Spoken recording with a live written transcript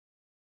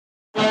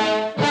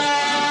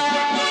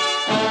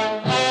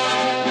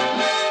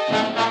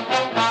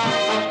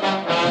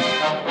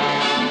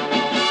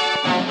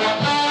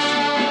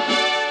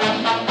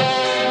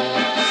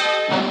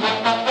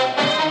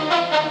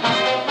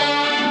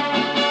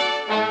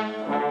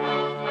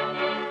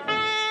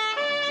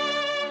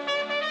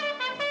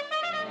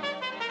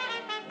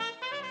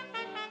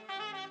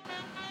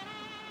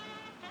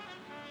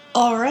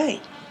All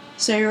right.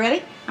 So you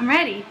ready? I'm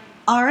ready.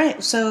 All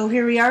right. So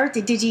here we are at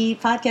the Digi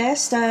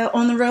Podcast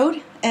on the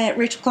road at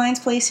Rachel Klein's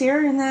place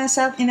here in the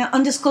South, in an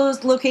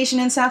undisclosed location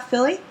in South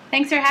Philly.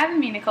 Thanks for having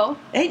me, Nicole.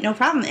 Hey, no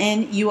problem.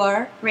 And you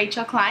are?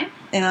 Rachel Klein.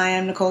 And I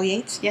am Nicole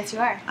Yates. Yes, you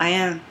are. I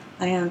am.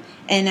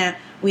 And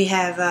we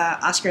have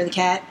Oscar the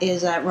cat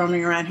is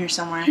roaming around here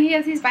somewhere.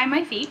 He's by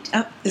my feet.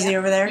 Oh, is he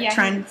over there?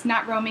 Yeah, he's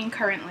not roaming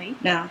currently.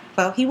 No.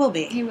 Well, he will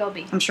be. He will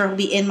be. I'm sure he'll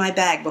be in my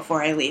bag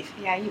before I leave.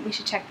 Yeah, we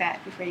should check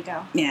that before you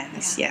go.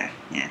 Yeah.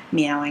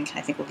 Meowing.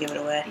 I think we'll give it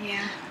away.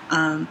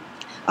 Yeah.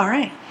 All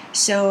right.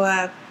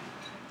 So,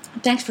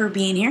 thanks for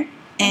being here.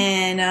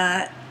 And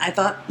I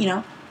thought,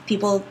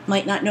 people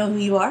might not know who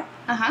you are.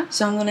 Uh-huh.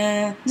 So I'm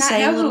gonna Not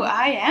say know a little. who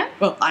I am?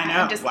 Well, I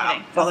know. I'm just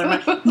kidding. Well, there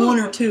might one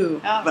or two,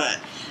 Oh.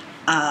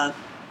 but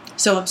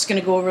so I'm just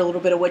gonna go over a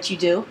little bit of what you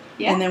do,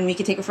 Yeah. and then we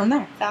can take it from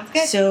there. Sounds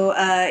good. So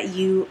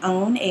you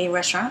own a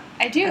restaurant.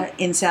 I do.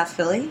 In South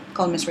Philly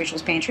called Miss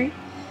Rachel's Pantry,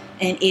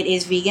 and it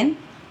is vegan.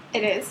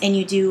 It is. And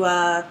you do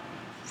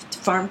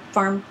farm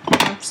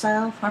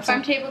style.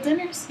 Farm table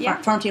dinners?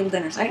 Yeah. Farm table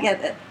dinners. Yeah. I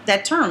get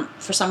that term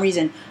for some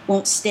reason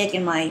won't stick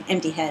in my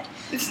empty head.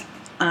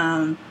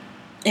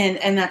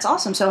 And that's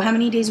awesome. So how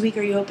many days a week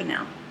are you open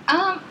now?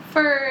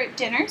 For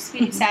dinners,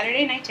 we do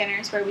Saturday night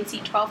dinners where we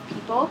seat 12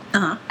 people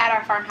at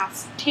our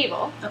farmhouse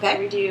table. Okay.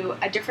 We do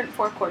a different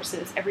 4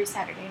 courses every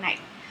Saturday night.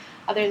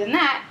 Other than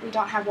that, we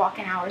don't have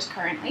walk-in hours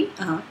currently.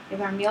 We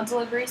have our meal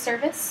delivery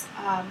service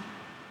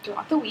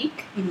throughout the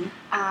week.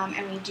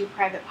 And we do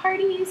private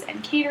parties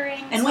and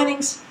catering. And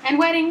weddings. And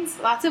weddings.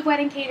 Lots of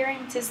wedding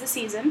catering. 'Tis the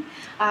season.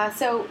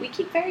 So we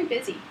keep very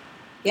busy.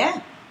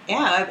 Yeah.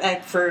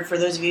 Yeah, for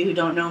those of you who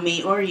don't know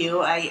me or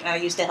you, I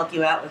used to help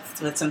you out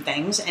with some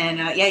things, and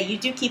you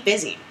do keep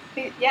busy.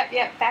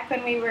 Yep. Back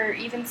when we were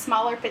even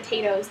smaller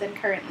potatoes than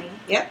currently.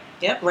 Yep.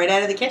 Right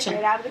out of the kitchen.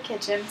 Right out of the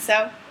kitchen.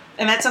 So.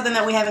 And that's something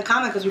that we have in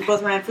common because we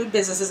both ran food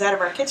businesses out of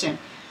our kitchen.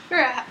 For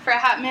a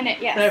hot minute,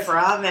 yes. For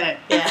a hot minute,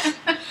 yeah.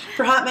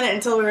 For a hot minute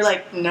until we were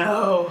like,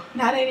 no.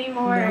 Not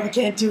anymore. No, I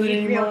can't do it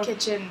anymore. Real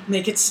kitchen.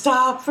 Make it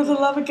stop, for the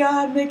love of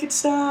God, make it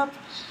stop.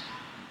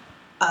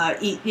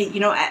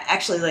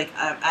 Actually,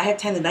 I have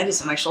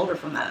tendonitis in my shoulder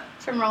from that.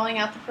 From rolling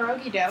out the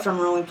pierogi dough. From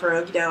rolling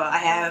pierogi dough. I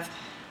have,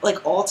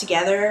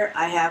 altogether,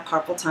 I have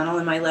carpal tunnel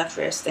in my left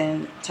wrist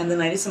and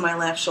tendonitis in my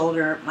left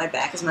shoulder. My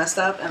back is messed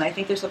up, and I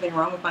think there's something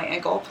wrong with my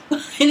ankle.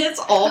 And it's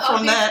all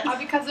from that. All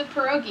because of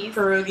pierogies.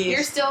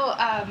 You're still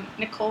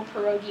Nicole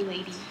Pierogi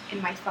Lady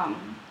in my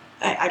phone.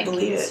 I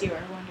believe it. In case you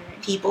were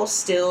wondering. People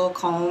still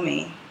call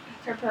me.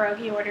 For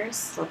pierogi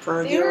orders. For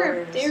pierogi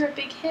orders. They were a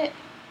big hit.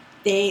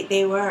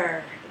 They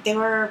were. They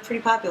were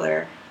pretty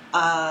popular.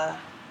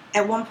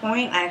 At one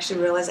point, I actually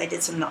realized I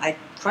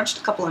crunched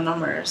a couple of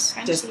numbers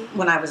just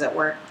when I was at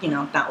work,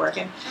 not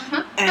working.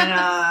 And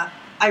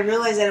I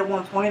realized that at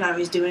one point I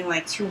was doing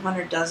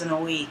 200 dozen a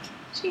week.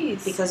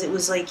 Jeez. Because it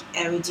was I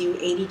would do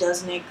 80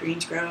 dozen at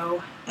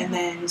Greensgrow, and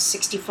then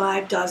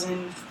 65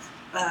 dozen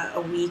a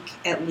week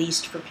at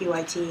least for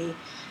PYT.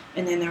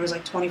 And then there was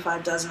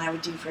 25 dozen I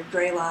would do for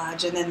Grey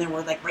Lodge, and then there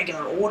were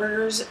regular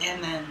orders,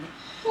 and then...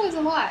 It was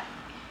a lot.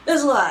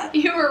 There's a lot.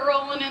 You were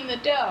rolling in the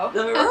dough.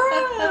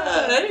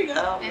 There you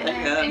go.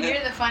 And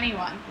you're the funny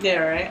one. Yeah,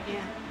 right?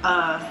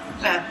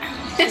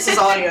 Yeah. This is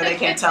audio, they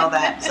can't tell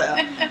that. So,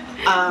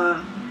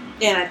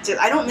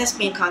 I don't miss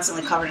being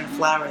constantly covered in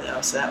flour, though,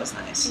 so that was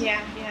nice.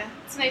 Yeah.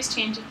 It's a nice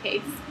change of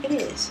pace. It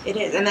is.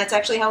 And that's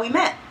actually how we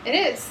met. It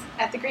is.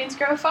 At the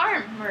Greensgrow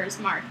Farmers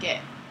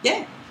Market.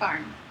 Yeah.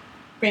 Farm.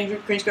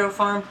 Greensgrow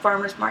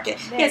Farmers Market.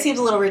 Yeah, it seems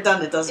a little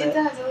redundant, doesn't it? It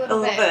does, a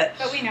little bit.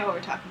 But we know what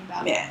we're talking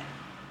about. Yeah.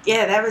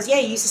 Yeah,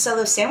 you used to sell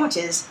those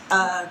sandwiches.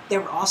 They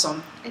were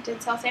awesome. I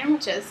did sell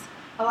sandwiches.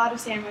 A lot of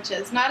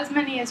sandwiches. Not as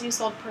many as you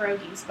sold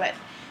pierogies, but,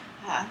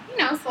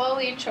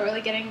 slowly and surely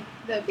getting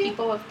the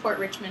people of Port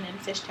Richmond and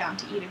Fishtown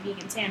to eat a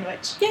vegan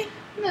sandwich. Yeah.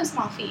 No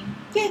small feat.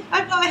 Yeah,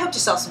 I hope to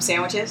sell some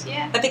sandwiches.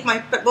 Yeah. I think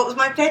what was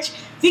my pitch?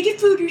 Vegan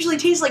food usually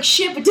tastes like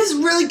shit, but this is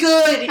really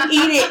good.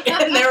 Eat it.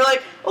 And they were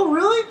like, oh,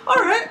 really?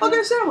 All right, I'll get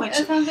a sandwich.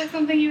 That sounds like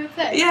something you would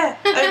say. Yeah.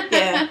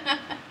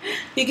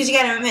 Because you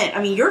gotta admit,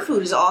 your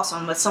food is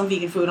awesome, but some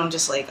vegan food I'm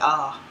just like,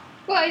 Well,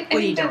 I what are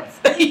you doing?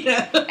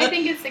 I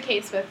think it's the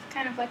case with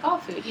kind of all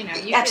food.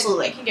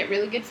 Absolutely. You can get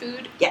really good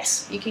food.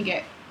 Yes. You can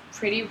get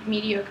pretty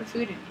mediocre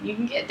food, and you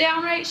can get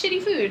downright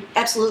shitty food.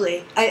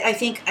 Absolutely. I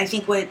think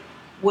what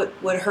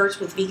hurts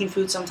with vegan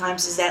food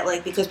sometimes is that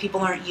because people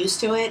aren't used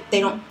to it, they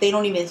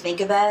don't even think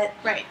of that.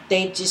 Right.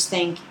 They just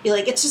think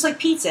it's just like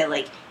pizza.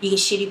 You get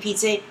shitty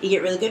pizza, you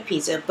get really good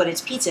pizza, but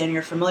it's pizza and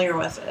you're familiar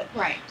with it.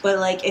 Right. But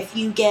if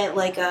you get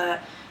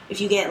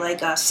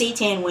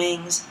seitan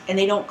wings and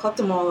they don't cook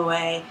them all the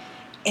way,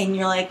 and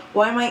you're like,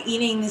 why am I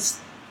eating this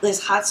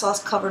hot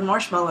sauce covered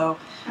marshmallow?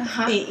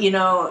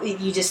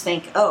 You just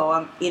think, oh,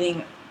 I'm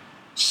eating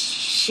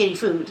shitty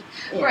food.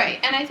 Yeah. Right.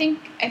 And I think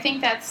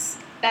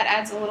that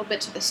adds a little bit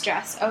to the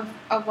stress of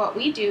what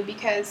we do,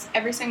 because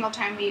every single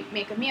time we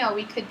make a meal,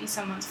 we could be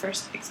someone's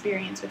first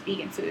experience with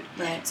vegan food.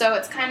 Right. So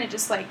it's kind of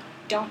just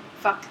don't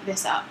fuck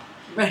this up.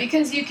 Right.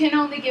 Because you can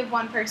only give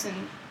one person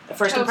the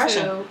first tofu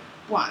impression.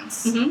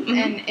 once,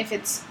 and if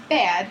it's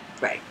bad,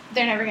 right,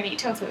 they're never going to eat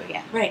tofu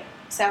again. Right.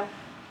 So.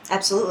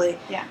 Absolutely.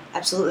 Yeah.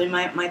 Absolutely.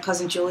 My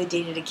cousin Julie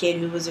dated a kid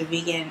who was a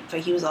vegan,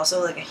 but he was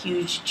also like a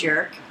huge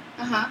jerk.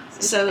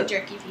 So a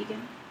jerky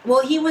vegan.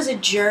 Well, he was a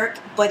jerk,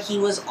 but he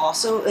was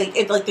also like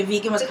the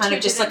vegan was kind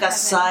of just like a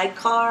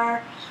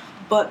sidecar.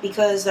 But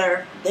because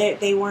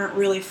they weren't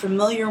really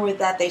familiar with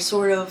that, they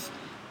sort of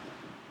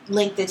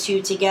linked the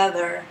two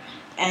together,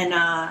 and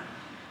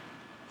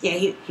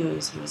he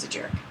was a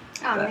jerk.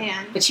 Oh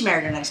man! But she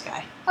married a nice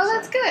guy. Oh,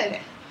 that's good.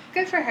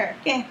 Good for her.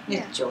 Yeah.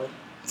 Julie.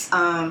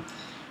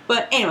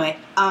 But anyway,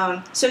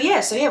 so we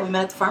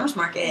met at the farmer's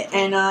market,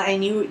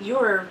 and you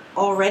were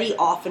already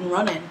off and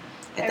running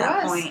at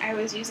that point. I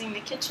was using the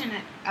kitchen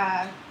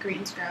at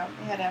Greensgrove.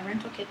 They had a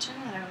rental kitchen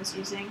that I was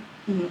using,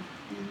 and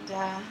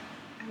I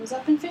was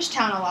up in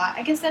Fishtown a lot.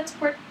 I guess that's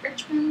Port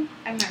Richmond.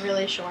 I'm not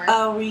really sure.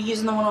 Oh, were you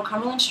using the one on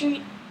Cumberland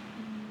Street?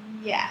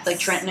 Yes. Like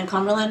Trenton and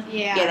Cumberland?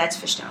 Yeah. Yeah, that's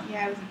Fishtown.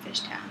 Yeah, I was in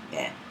Fishtown.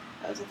 Yeah.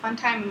 That was a fun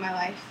time in my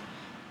life.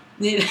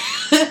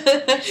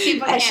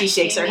 As she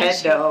shakes her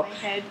head, no.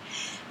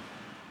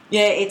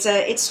 Yeah,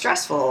 it's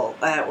stressful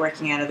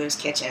working out of those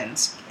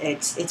kitchens.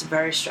 It's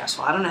very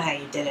stressful. I don't know how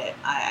you did it.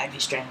 I'd be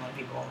strangling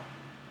people.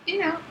 You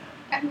know,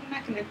 I'm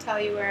not going to tell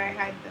you where I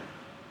hide the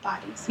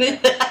bodies.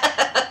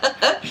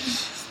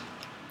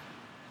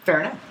 Fair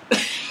enough.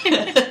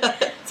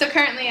 So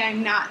currently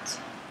I'm not.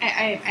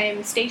 I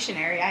am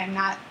stationary. I am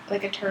not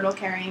like a turtle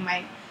carrying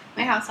my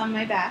house on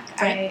my back.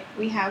 Right.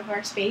 We have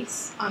our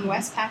space on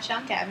West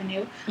Passyunk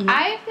Avenue.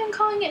 I've been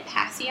calling it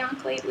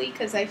Passyunk lately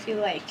because I feel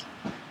like,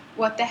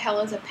 what the hell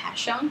is a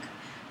passyunk?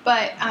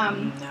 But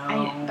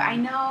no. I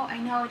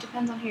know it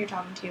depends on who you're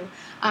talking to.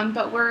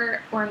 But we're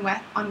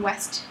on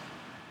West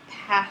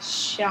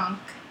Passyunk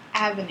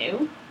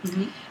Avenue,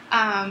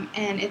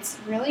 and it's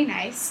really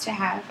nice to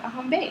have a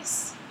home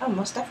base. Oh,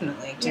 most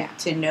definitely.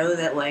 To know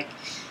that like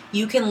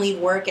you can leave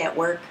work at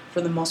work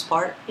for the most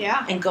part,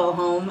 and go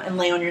home and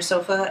lay on your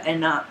sofa and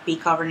not be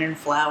covered in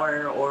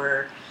flour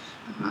or,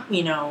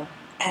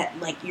 at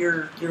like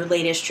your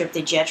latest trip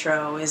to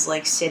Jetro is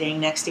like sitting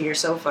next to your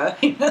sofa.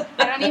 I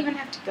don't even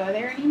have to go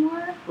there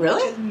anymore.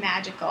 Really? Which is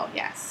magical.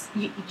 Yes.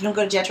 You don't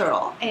go to Jetro at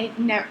all?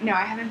 No,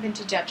 I haven't been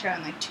to Jetro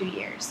in like 2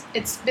 years.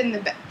 It's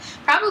been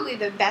probably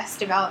the best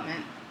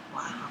development.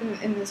 Wow.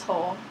 In this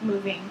whole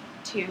moving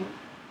to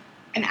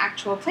an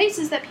actual place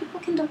is that people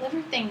can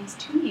deliver things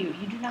to you.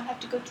 You do not have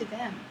to go to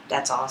them.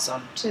 That's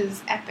awesome. Which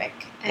is epic.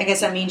 I guess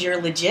that means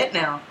you're legit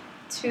now.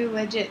 Too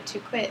legit to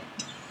quit.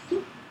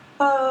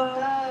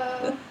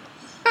 Oh.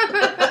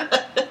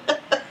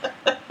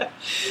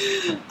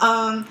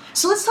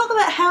 So let's talk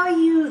about how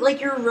you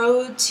your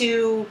road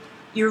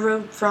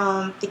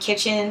from the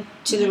kitchen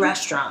to the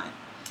restaurant.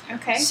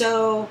 Okay.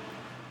 So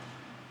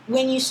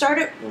when you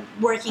started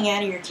working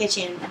out of your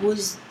kitchen,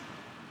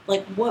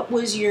 what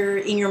was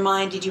in your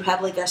mind? Did you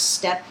have a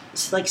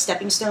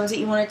stepping stones that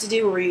you wanted to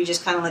do, or were you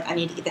just kind of I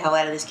need to get the hell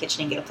out of this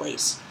kitchen and get a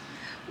place?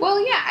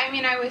 Well, yeah, I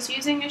mean, I was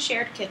using a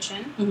shared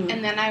kitchen,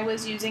 and then I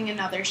was using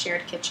another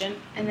shared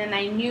kitchen, and then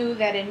I knew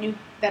that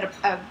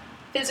a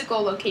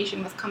physical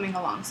location was coming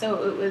along,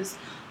 so it was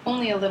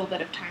only a little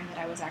bit of time that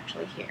I was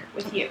actually here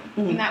with you,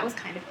 and that was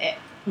kind of it.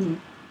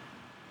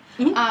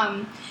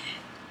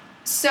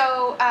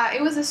 So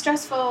it was a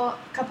stressful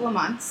couple of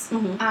months,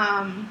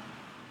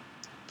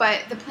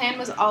 but the plan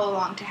was all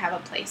along to have a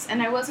place,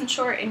 and I wasn't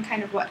sure in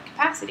kind of what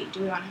capacity. Do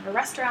we want to have a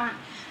restaurant?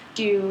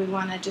 Do we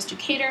want to just do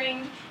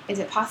catering? Is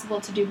it possible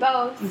to do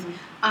both?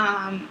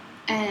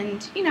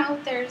 And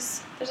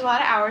there's a lot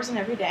of hours in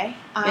every day.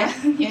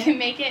 You can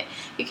make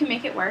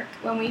it work.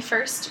 When we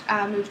first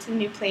moved to the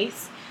new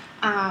place,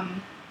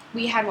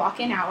 we had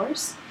walk-in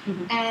hours,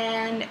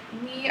 and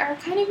we are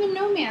kind of in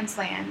no man's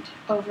land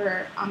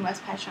over on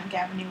West Passyunk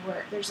Avenue,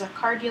 where there's a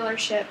car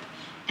dealership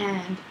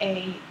and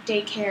a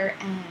daycare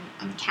and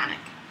a mechanic.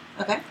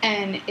 Okay.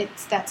 And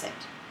that's it.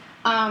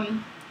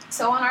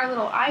 So on our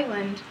little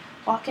island,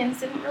 walk-ins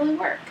didn't really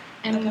work,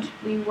 and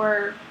we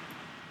were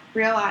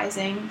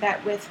realizing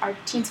that with our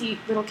teensy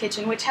little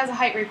kitchen, which has a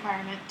height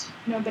requirement,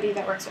 nobody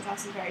that works with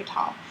us is very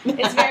tall.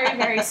 It's very,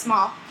 very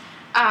small.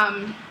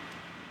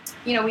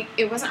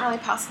 It wasn't really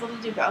possible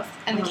to do both,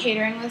 and the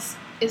catering was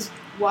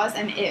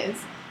and is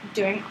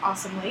doing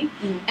awesomely,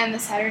 and the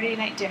Saturday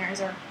night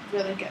dinners are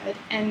really good,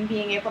 and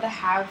being able to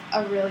have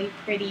a really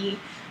pretty,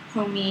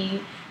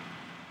 homey,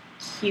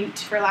 cute,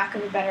 for lack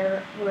of a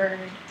better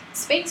word,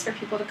 space for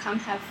people to come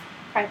have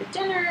private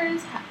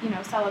dinners,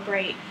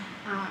 celebrate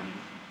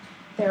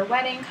their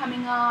wedding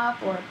coming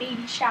up, or a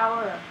baby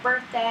shower, or a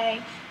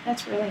birthday.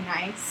 That's really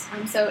nice.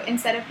 So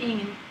instead of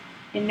being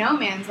in no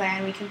man's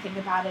land, we can think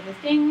about it as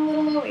being a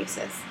little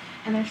oasis,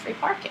 and there's free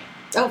parking.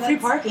 Oh, free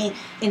parking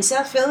in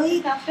South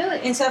Philly.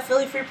 In South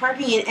Philly, free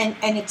parking,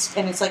 and it's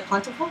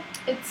plentiful.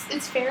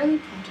 It's fairly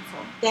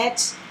plentiful.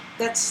 That's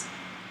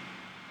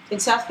in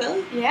South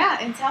Philly.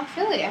 Yeah, in South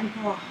Philly. I'm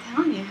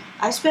telling you.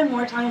 I spend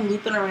more time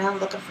looping around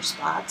looking for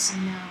spots. I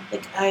know.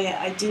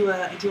 I do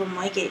a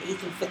mic at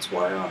 8th and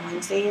Fitzwater on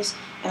Wednesdays,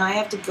 and I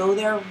have to go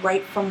there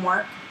right from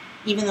work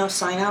even though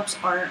sign-ups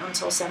aren't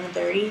until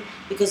 7:30,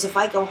 because if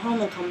I go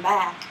home and come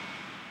back,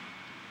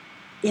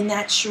 in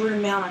that short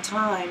amount of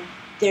time,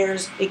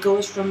 it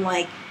goes from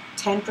like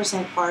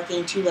 10%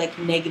 parking to like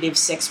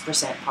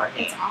 -6%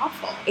 parking. It's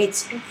awful.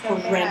 It's so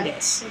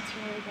horrendous. Bad. It's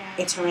really bad.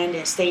 It's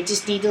horrendous. They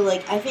just need to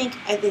I think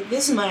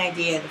this is my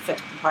idea to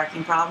fix the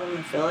parking problem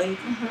in Philly.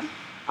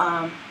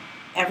 Mm-hmm.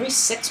 Every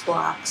 6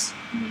 blocks,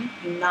 mm-hmm.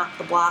 you knock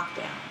the block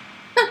down.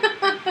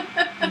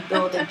 You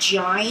build a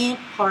giant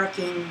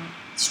parking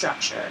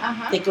structure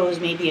that goes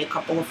maybe a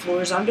couple of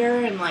floors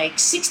under and like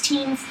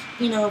 16,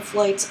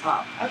 flights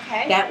up.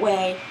 Okay. That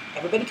way,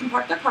 everybody can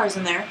park their cars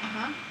in there,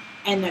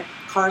 and the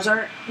cars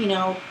aren't,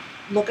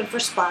 looking for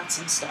spots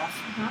and stuff.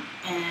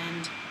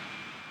 And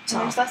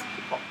there's less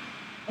people.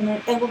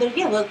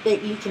 That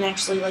you can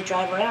actually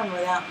drive around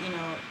without,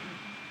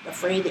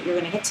 afraid that you're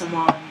going to hit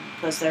someone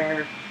because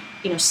they're,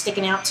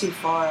 sticking out too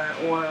far,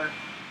 or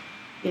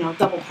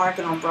double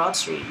parking on Broad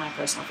Street, my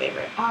personal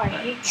favorite. Oh, I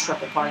hate that.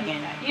 Triple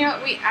parking.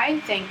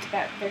 I think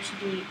that there should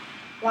be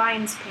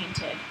lines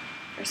painted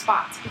for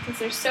spots because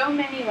there's so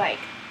many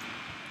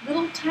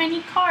little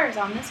tiny cars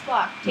on this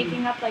block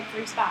taking up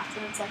 3 spots,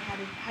 and it's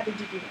how did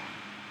you do that?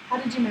 How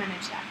did you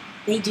manage that?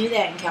 They do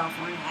that in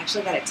California. I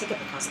actually got a ticket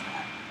because of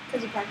that.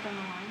 Because you parked on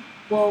the line?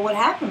 Well, what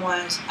happened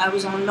was I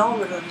was on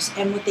Melrose,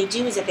 and what they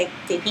do is that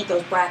they paint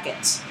those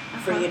brackets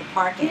for you to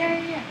park in,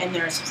 and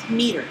there's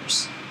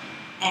meters.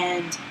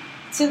 And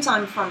since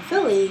I'm from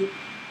Philly,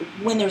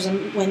 when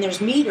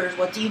there's meters,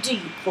 what do? You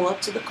pull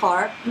up to the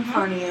car in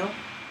front of you,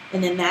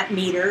 and then that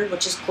meter,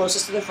 which is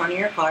closest to the front of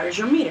your car, is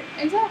your meter.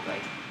 Exactly.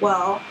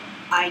 Well,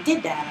 I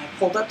did that. I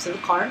pulled up to the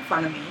car in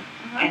front of me,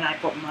 and I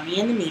put money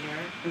in the meter,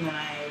 and then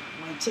I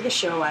went to the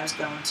show I was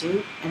going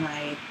to, and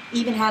I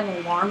even had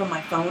an alarm on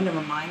my phone to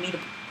remind me to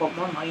put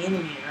more money in the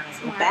meter.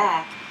 And I go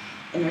back,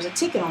 and there's a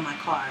ticket on my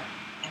car,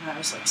 and I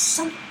was like,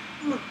 something.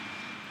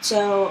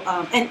 So,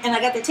 and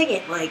I got the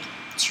ticket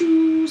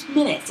 2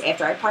 minutes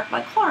after I parked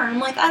my car, and I'm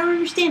like, I don't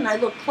understand. And I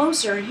looked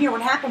closer, and here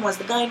what happened was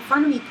the guy in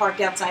front of me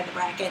parked outside the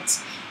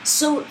brackets.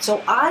 So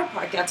I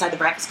parked outside the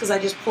brackets because I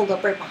just pulled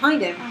up right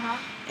behind him,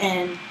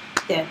 and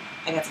then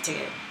I got the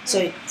ticket.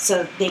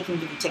 So they can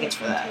give you tickets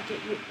for that. They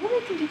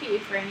can ticket you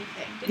for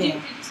anything. Did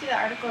you see the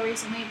article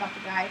recently about the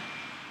guy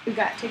who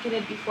got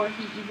ticketed before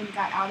he even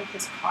got out of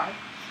his car?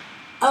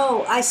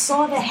 Oh, I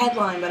saw the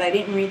headline, but I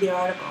didn't read the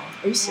article.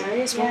 Are you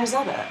serious? Where was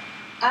that at?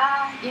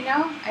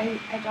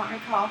 I don't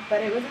recall,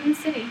 but it was in the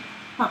city,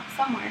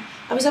 somewhere.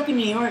 I was up in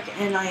New York,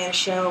 and I had a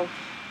show,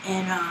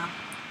 and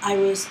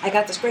I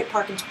got this great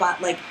parking spot,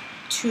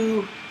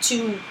 two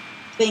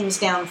things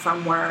down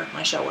from where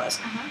my show was,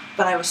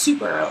 but I was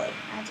super early.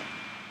 Magic.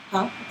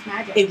 Huh? It's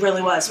magic. It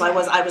really was. So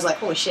I was like,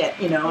 holy shit,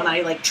 and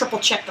I triple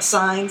checked the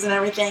signs and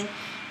everything,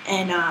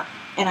 and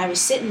I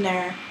was sitting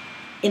there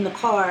in the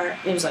car.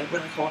 It was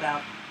really cold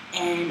out,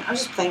 and I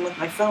was just playing with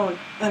my phone,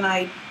 and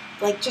I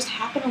just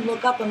happened to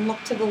look up and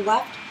look to the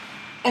left,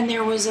 and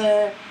there was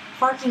a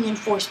parking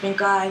enforcement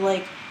guy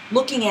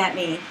looking at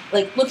me,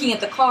 looking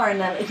at the car,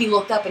 and then he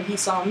looked up and he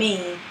saw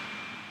me,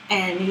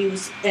 and he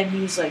was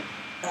like,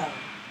 oh.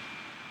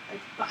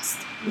 Bust.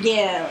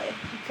 Yeah.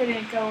 He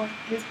couldn't go.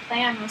 His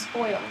plan was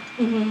foiled.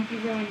 Mm-hmm. He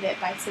ruined it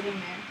by sitting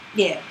there.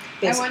 Yeah.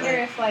 Basically. I wonder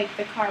if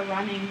the car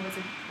running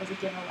was a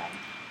giveaway.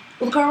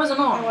 Well, the car wasn't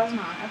on. It was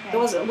not. Okay.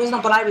 It was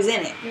not, but I was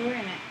in it. You were in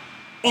it.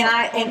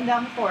 And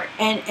down the fort.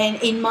 And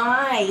in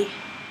my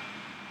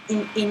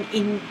in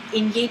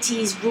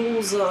Yeti's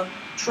rules of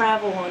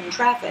travel and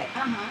traffic,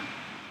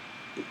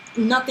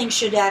 nothing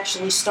should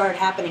actually start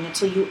happening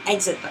until you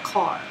exit the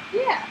car.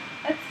 Yeah.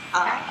 That's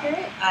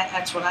accurate.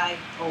 That's what I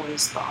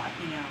always thought,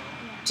 Yeah.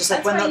 Just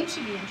that's why you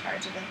should be in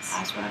charge of this.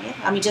 That's what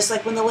I mean, just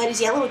when the light is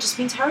yellow, it just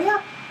means hurry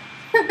up.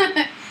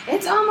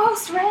 It's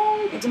almost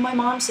red. And my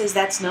mom says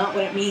that's not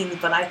what it means,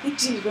 but I think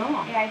she's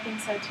wrong. Yeah, I think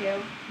so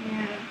too.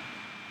 Yeah.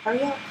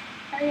 Hurry up.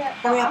 Hurry up.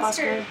 Hurry up,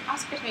 Oscar.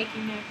 Oscar's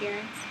making an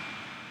appearance.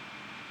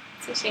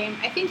 It's a shame.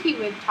 I think he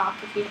would talk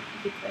if he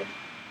could.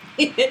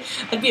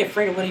 I'd be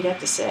afraid of what he'd have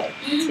to say.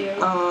 Me too.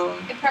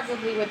 It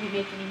probably wouldn't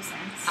make any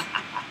sense.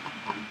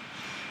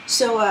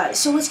 So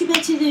let's get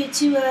back to the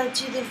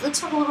let's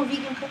talk a little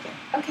vegan cooking.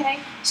 Okay.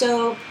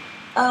 So,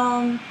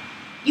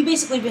 you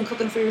basically been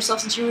cooking for yourself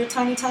since you were a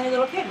tiny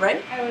little kid,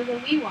 right? I was a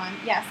wee one.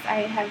 Yes,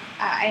 I have.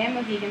 I am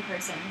a vegan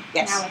person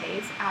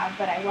nowadays,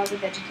 but I was a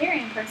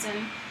vegetarian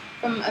person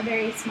from a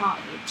very small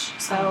age.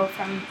 So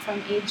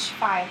from age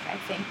 5, I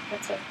think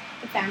that's what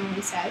the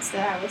family says,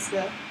 that I was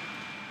the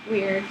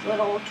weird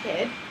little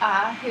kid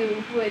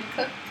who would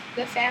cook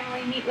the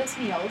family meatless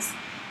meals,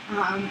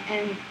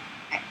 and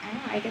I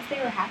don't know, I guess they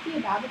were happy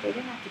about it. They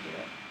didn't have to do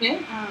it.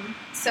 Yeah.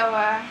 So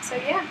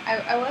yeah,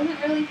 I wasn't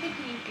really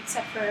picky,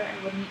 except for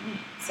I wouldn't eat meat.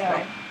 So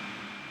I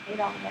ate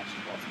all the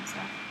vegetables and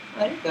stuff.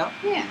 There you go.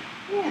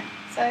 Yeah.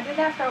 So I did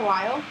that for a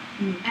while.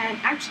 And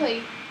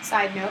actually,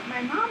 side note,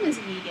 my mom is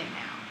vegan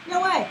now.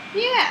 No way.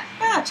 Yeah.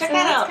 Check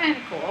that out. That's kind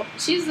of cool.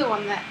 She's the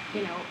one that,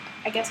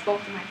 I guess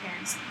both of my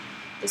parents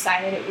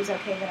decided it was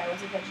okay that I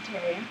was a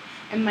vegetarian.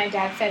 And my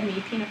dad fed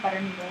me peanut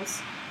butter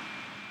noodles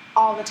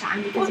all the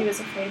time because he was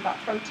afraid about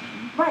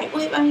protein. Right.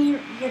 Well, I mean,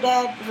 your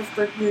dad's a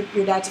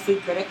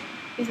food critic.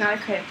 He's not a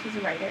critic. He's a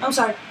writer. I'm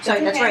sorry. That's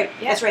okay. right.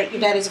 Yeah. That's right. Your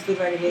dad is a food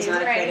writer. He's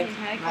not a critic. He's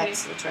not a critic.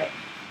 That's right.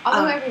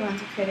 Although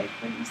everyone's a critic,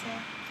 wouldn't you say?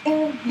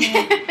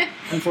 Yeah.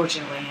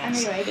 Unfortunately,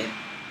 yes. Anyway, I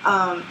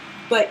did.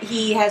 But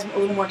he has a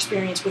little more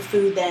experience with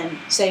food than,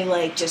 say,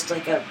 like, just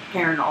like a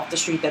parent off the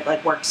street that,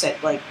 like, works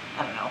at, like,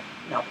 I don't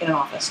know, in an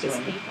office doing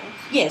Staples.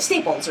 Yeah,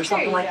 Staples or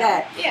something like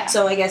that. Yeah.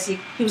 So I guess he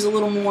was a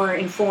little more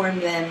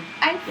informed than.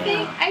 I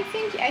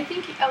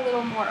think a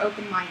little more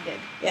open-minded.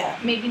 Yeah.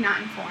 Maybe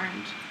not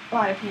informed. A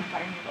lot of peanut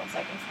butter noodles,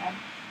 like I said.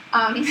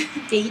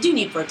 Yeah, you do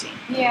need protein.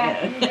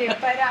 Yeah, you do.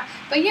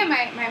 But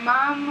yeah, my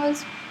mom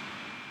was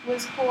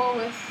cool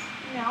with,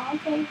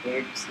 okay,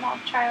 weird small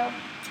child.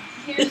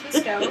 Here's the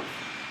stove.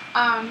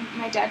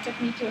 My dad took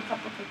me to a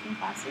couple cooking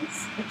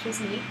classes, which was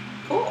neat.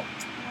 Cool.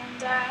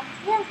 And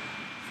yeah,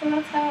 so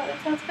that's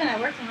how it's been. I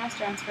worked in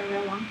restaurants for a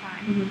real long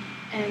time,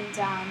 and it's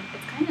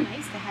kind of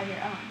nice to have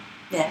your own.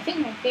 Yeah. I think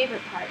my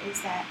favorite part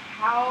is that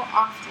how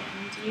often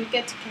do you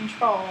get to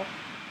control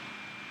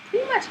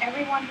pretty much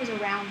everyone who's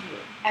around you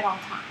at all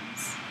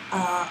times.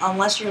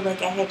 Unless you're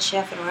like a head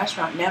chef in a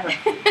restaurant, never.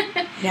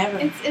 Never.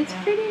 It's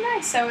pretty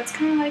nice. So it's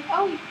kind of like,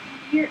 oh,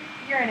 you're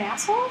an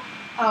asshole?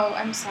 Oh,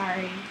 I'm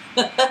sorry.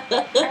 I'm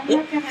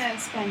not gonna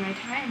spend my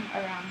time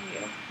around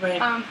you.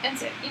 Right. And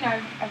so,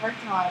 I've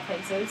worked in a lot of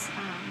places.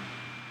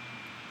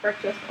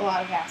 Worked with a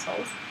lot of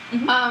assholes.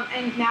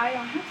 And now I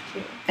don't have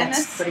to.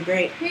 That's pretty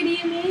great. Pretty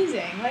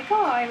amazing. Like,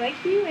 oh, I like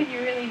you, and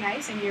you're really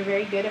nice, and you're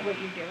very good at what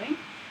you're doing.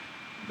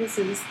 This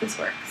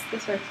works.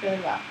 This works really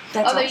well.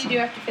 Although awesome. You do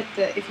have to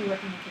fit if you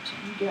work in the kitchen,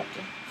 you do have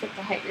to fit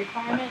the height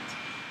requirement.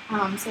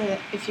 So that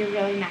if you're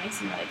really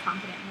nice and really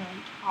confident and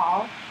really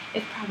tall,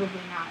 it's probably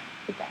not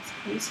the best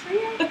place for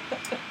you. But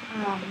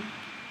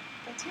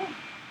yeah.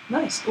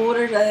 Nice. Well, what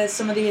are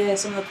some of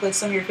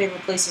your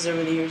favorite places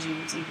over the years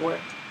you've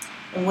worked?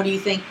 And what do you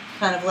think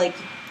kind of like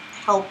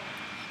help?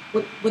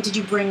 What did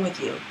you bring with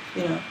you?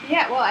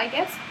 Yeah. Well, I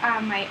guess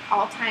my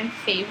all-time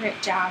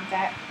favorite job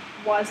that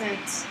wasn't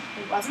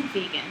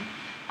vegan,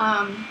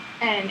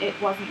 and it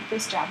wasn't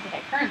this job that I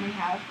currently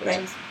have, which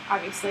is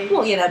obviously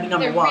that'd be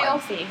number one. The real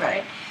favorite.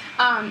 Right.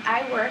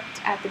 I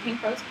worked at the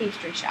Pink Rose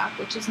Pastry Shop,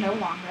 which is no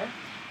longer.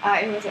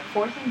 It was at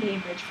 4th and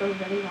Bainbridge for a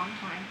really long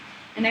time,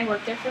 and I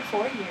worked there for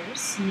 4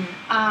 years. And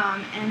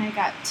I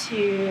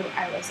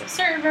was a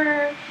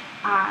server.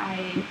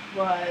 I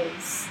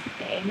was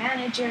a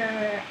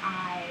manager.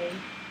 I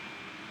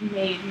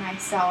made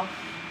myself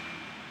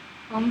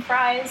home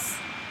fries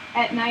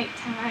at night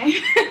time.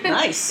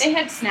 Nice. They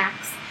had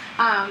snacks,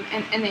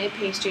 and they had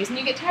pastries, and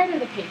you get tired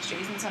of the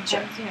pastries, and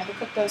sometimes the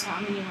cook goes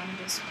home and you want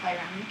to just play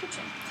around in the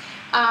kitchen.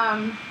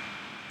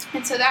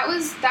 And so that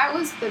was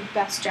the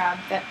best job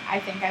that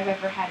I think I've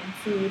ever had in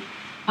food,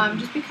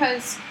 just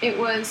because there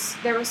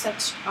was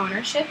such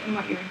ownership in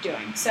what you were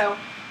doing. So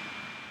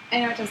I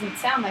know it doesn't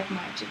sound like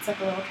much. It's like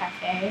a little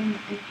cafe and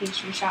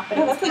pastry shop, but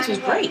that place was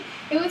great.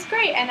 It was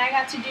great, and I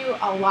got to do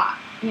a lot.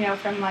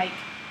 From like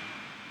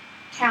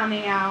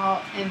counting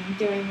out and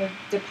doing the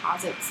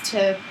deposits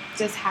to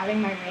just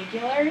having my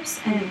regulars,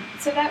 and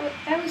so that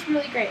was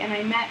really great. And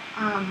I met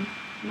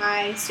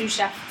my sous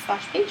chef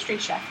 / pastry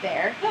chef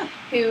there,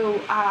 who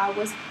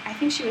I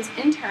think she was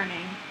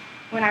interning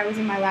when I was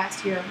in my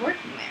last year of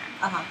working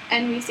there,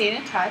 and we stayed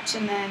in touch.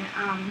 And then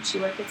she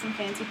worked at some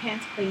fancy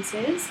pants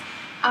places,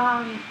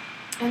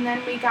 and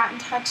then we got in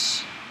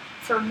touch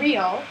for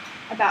real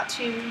about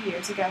 2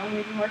 years ago, and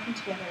we've been working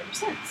together ever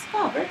since.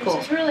 Oh, very cool.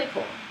 Which is really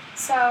cool.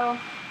 So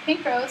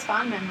Pink Rose,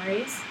 fond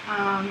memories.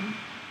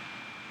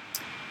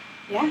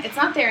 Yeah, it's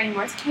not there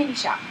anymore. It's a candy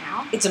shop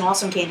now. It's an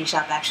awesome candy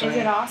shop, actually. Is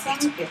it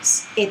awesome?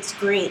 It's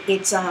great.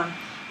 It's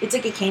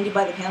like a candy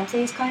by the pound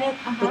place kind of,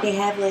 but they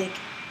have like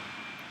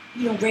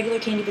regular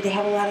candy, but they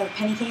have a lot of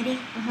penny candy.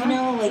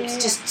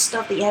 Just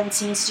stuff that you haven't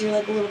seen since you're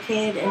like a little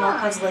kid, and all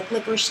kinds of like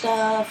licorice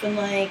stuff and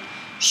like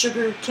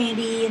sugar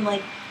candy and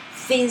like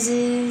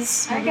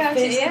fizzes. I got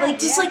you. Yeah,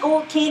 like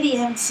old candy you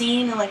haven't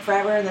seen in like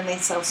forever. And then they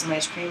sell some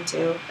ice cream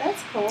too.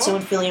 That's cool. So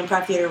when Philly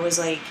Improv Theater was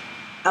like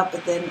up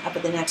at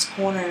the next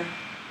corner,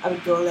 I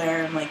would go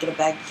there and like get a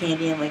bag of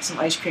candy and like some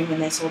ice cream,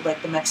 and they sold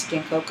like the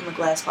Mexican Coke in the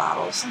glass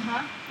bottles.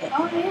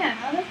 Oh man,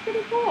 that's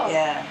pretty cool.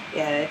 Yeah.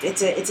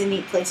 It's a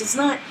neat place. It's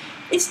not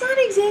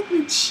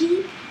exactly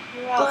cheap.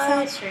 You're all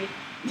South Street.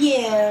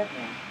 Yeah.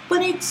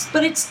 But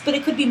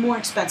it could be more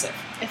expensive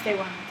if they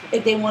wanted to.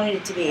 If they wanted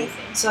it to be.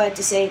 So I have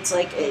to say it's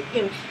like they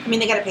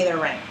got to pay their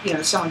rent.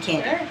 They're selling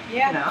candy. Sure.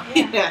 Yeah.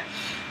 Yeah.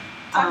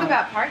 Talk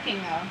about parking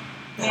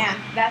though. Man,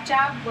 that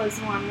job was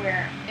one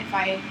where if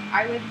I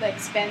would like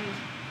spend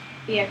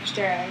the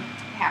extra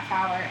half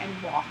hour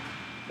and walk.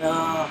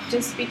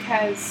 Just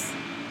because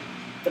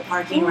the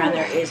parking around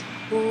there is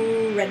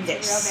horrendous.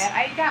 It's real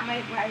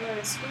bad. I rode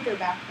a scooter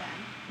back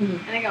then,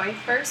 and I got my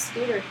first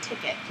scooter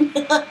ticket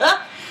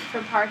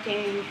for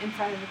parking in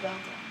front of the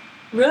building.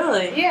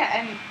 Really? Yeah,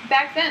 and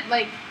back then,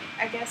 like,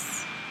 I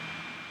guess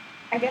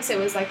it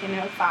was like in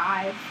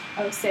 05,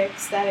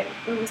 06 that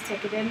it was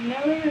ticketed, and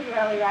nobody was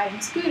really riding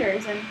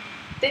scooters, and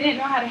they didn't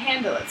know how to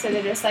handle it, so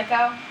they're just like,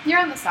 oh, you're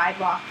on the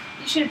sidewalk.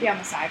 You shouldn't be on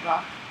the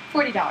sidewalk.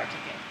 $40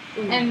 ticket.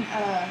 Ooh. And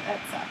that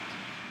sucked.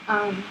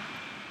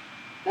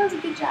 That was a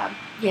good job.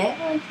 Yeah?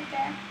 I liked it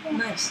there. Yeah.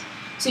 Nice.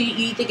 So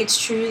you think it's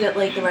true that,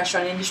 like, the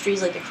restaurant industry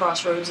is like the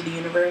crossroads of the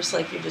universe?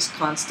 Like, you're just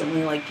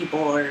constantly, like, people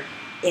are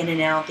in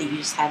and out that you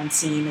just haven't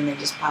seen, and they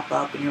just pop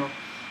up, and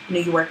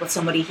you work with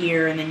somebody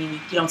here, and then you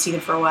don't see them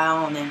for a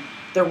while, and then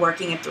they're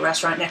working at the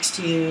restaurant next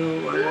to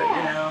you, or,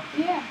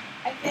 Yeah,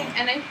 I think,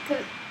 and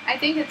I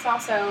think it's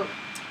also,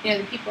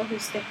 the people who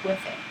stick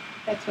with it.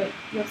 That's what,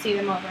 you'll see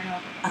them over and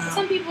over again. For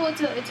some people,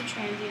 it's a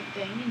transient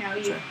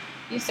thing, Sure.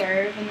 You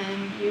serve, and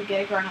then you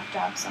get a grown-up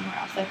job somewhere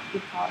else. Like, we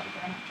call it a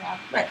grown-up job.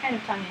 Right. Kind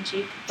of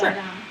tongue-in-cheek. Sure.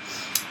 But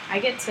I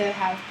get to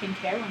have pink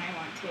hair when I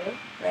want to.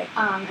 Right.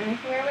 And I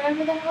can wear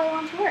whatever the hell I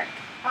want to work.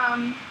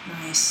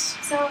 Nice.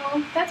 So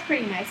that's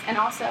pretty nice. And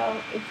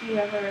also, if you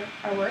ever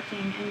are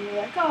working and you're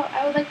like, oh,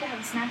 I would like to have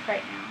a snack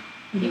right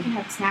now, you can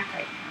have a snack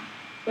right now,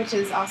 which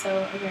is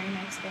also a very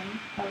nice thing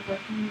of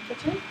working in the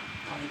kitchen.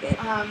 But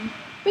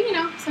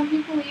some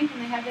people leave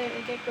and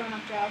they get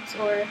grown-up jobs,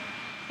 or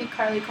I think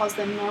Carly calls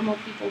them normal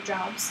people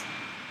jobs.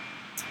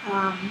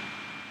 And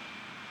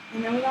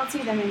then we don't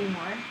see them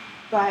anymore,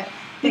 but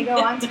they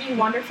go on to be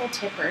wonderful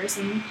tippers,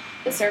 and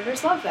the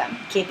servers love them.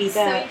 Can't beat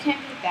that. So you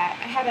can't beat that.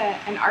 I had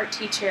an art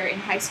teacher in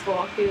high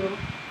school who,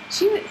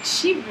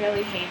 she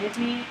really hated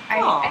me.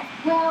 I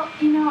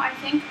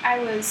think I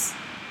was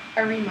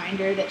a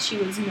reminder that she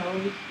was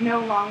no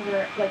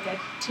longer like a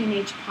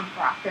teenage punk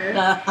rocker.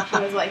 She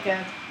was like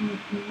a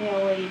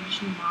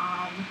middle-aged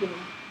mom who,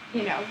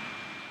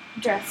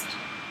 dressed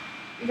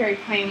very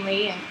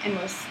plainly and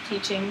was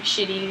teaching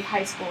shitty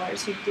high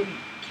schoolers who didn't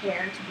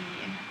care to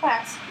be in her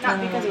class. Not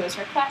because it was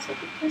her class, but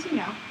because,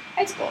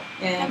 high school.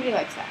 Yeah. Nobody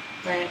likes that.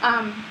 Right.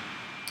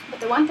 But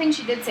the one thing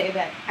she did say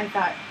that I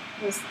thought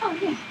was,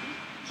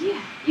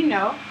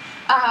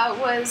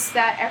 was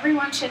that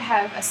everyone should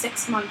have a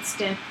 6-month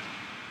stint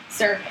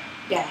serving.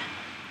 Yeah.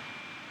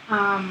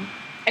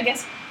 I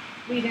guess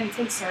we didn't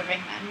say serving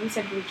then. We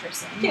said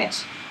waitressing. Yeah.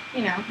 Which,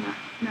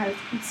 not as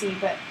PC,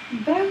 but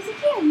I was like,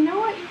 yeah, you know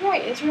what? You're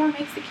right. Israel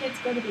makes the kids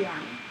go to the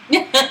army.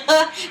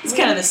 It's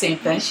kind of the same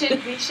thing.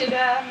 We should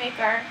make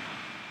our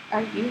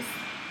youth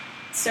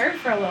serve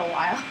for a little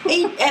while.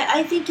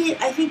 I think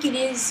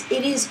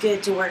it is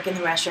good to work in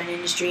the restaurant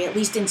industry, at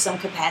least in some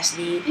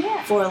capacity,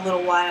 for a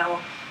little while.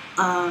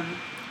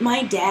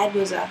 My dad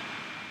was a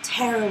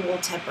terrible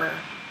tipper.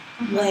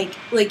 Like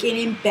an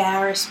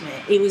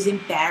embarrassment. It was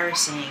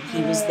embarrassing.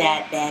 He was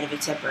that bad of a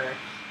tipper.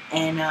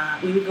 And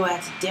we would go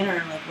out to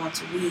dinner like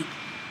once a week,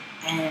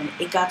 and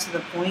it got to the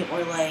point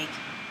where like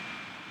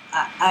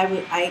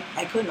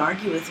I couldn't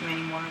argue with him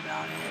anymore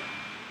about it,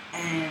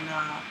 and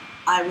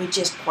I would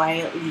just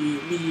quietly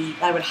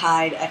leave. I would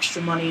hide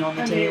extra money on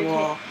the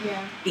table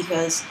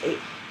because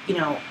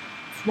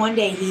one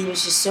day he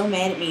was just so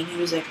mad at me, and he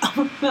was like,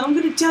 "I'm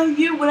going to tell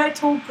you what I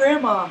told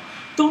Grandma.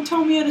 Don't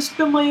tell me how to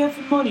spend my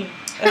effing money."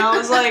 And I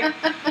was like,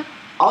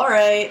 "All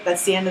right,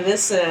 that's the end of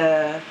this.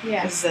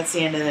 That's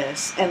the end of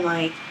this." And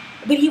like,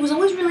 but he was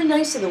always really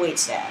nice to the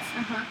waitstaff,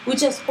 which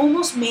has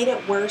almost made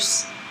it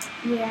worse.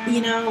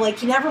 Yeah. Like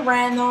he never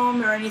ran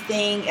them or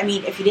anything. I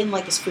mean, if he didn't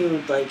like his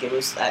food, like it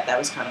was that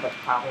was kind of like a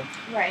problem.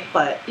 Right.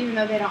 But even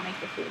though they don't make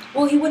the food.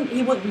 Well, he wouldn't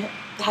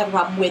have a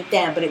problem with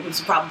them, but it was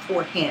a problem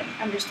for him.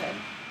 Understood.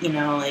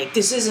 Like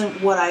this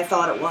isn't what I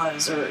thought it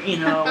was, or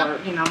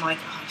I'm like,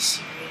 oh, are you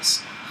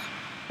serious?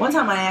 One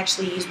time I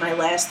actually used my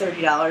last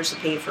 $30 to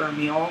pay for a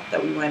meal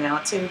that we went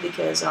out to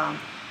because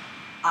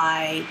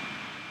I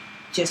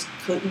just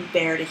couldn't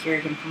bear to hear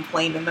him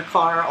complain in the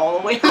car all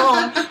the way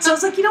home. So I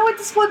was like, you know what,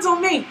 this one's on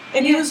me.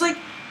 And he was like,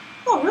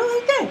 oh,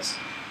 really? Thanks.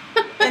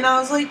 And I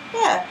was like,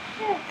 yeah.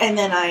 And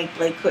then I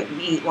couldn't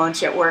eat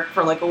lunch at work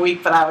for like a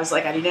week, but I was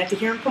like, I didn't have to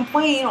hear him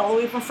complain all the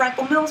way from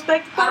Franklin Mills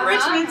back to Port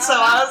Richmond. So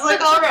I was like,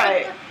 all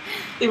right.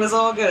 It was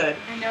all good.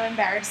 I know,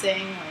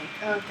 embarrassing,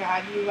 oh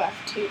God, you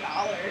left $2.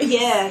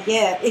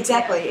 Yeah,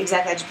 exactly. I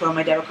just put on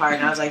my debit card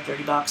and I was like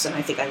 $30, and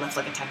I think I left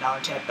like a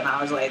 $10 tip, and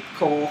I was like,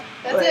 cool.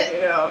 That's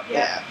it.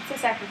 Yeah, it's a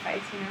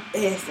sacrifice,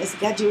 It's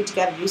gotta do what you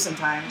gotta do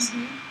sometimes.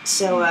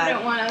 So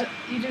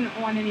you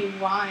didn't want any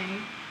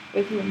wine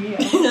with your meal.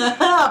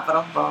 But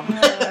I'm bummed.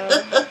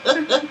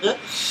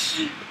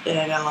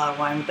 Yeah, I got a lot of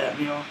wine with that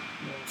meal.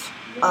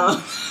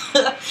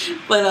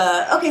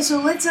 But okay, so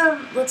let's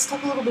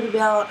talk a little bit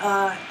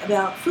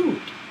about food.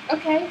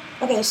 Okay.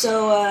 Okay,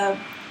 so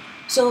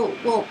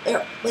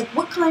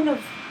what kind of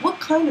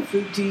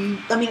food do you?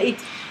 I mean,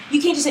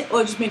 you can't just say,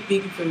 "Oh, just make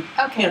vegan food."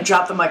 Okay.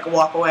 Drop the mic and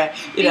walk away.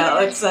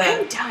 It's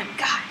I'm done.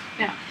 God,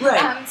 no.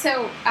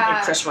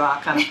 Right. Chris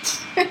Rock kind of.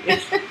 I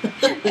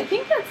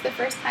think that's the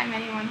first time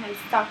anyone has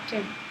talked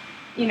to,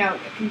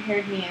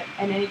 compared me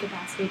in any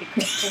capacity to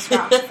Chris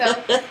Rock. So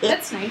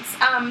that's nice.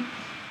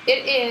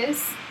 It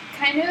is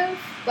kind of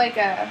like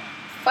a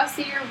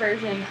fussier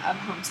version of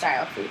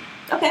home-style food.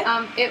 Okay.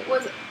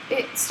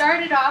 It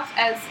started off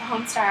as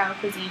home-style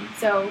cuisine,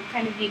 so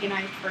kind of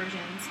veganized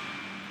versions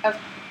of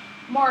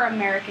more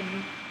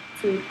American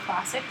food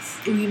classics.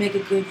 Ooh, you make a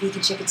good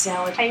vegan chicken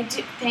salad. I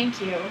do.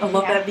 Thank you. I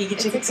love that vegan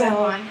chicken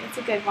salad. It's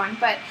a good one.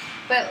 But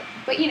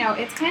you know,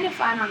 it's kind of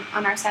fun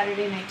on our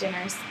Saturday night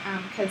dinners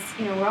because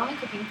you know we're only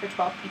cooking for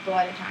 12 people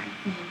at a time,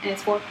 and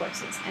it's 4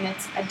 courses, and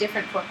it's a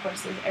different 4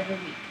 courses every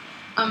week.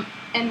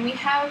 And we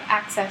have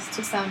access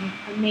to some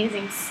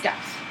amazing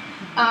stuff.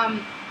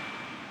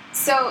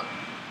 So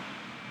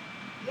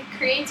the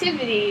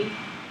creativity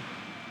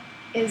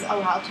is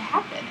allowed to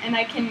happen, and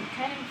I can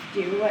kind of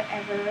do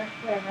whatever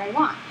I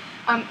want.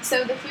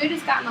 So the food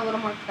has gotten a little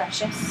more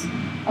precious,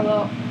 a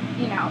little,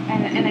 you know,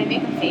 and I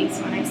make a face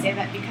when I say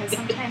that because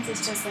sometimes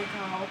it's just like,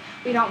 oh,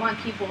 we don't want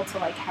people to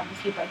like have a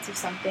few bites of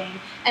something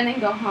and then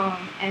go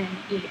home and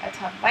eat a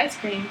tub of ice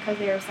cream because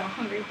they are so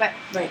hungry. But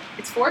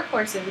it's 4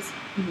 courses,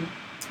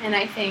 and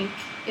I think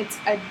it's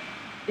a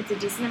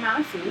decent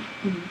amount of food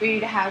for you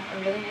to have a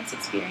really nice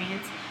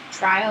experience,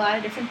 try a lot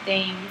of different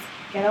things,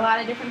 get a lot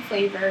of different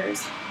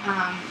flavors,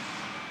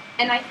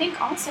 and I think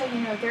also,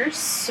 you know, there's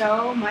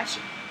so much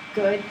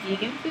good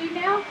vegan food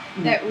now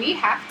that we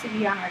have to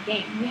be on our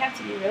game. We have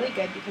to be really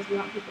good because we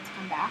want people to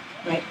come back,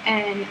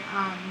 and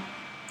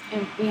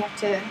we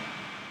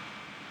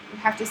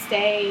have to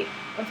stay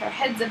with our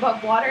heads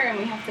above water, and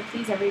we have to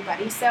please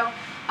everybody. So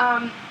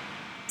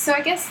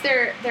I guess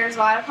there's a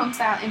lot of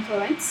home-style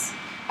influence.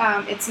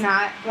 It's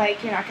not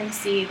like you're not going to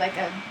see like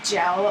a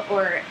gel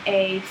or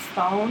a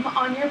foam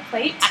on your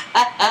plate.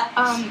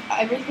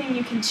 Everything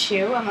you can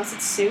chew unless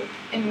it's soup,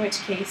 in which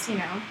case, you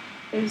know,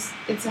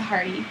 it's a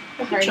hearty.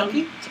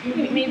 Chunky?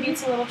 Maybe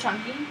it's a little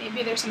chunky.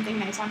 Maybe there's something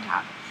nice on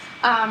top.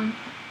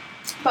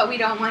 But we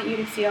don't want you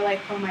to feel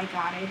like, oh my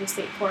God, I just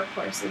ate 4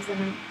 courses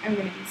and I'm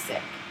going to be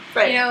sick.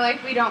 Right. You know,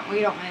 like we don't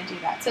want to do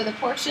that. So the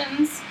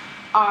portions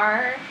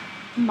are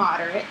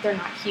moderate. They're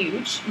not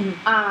huge.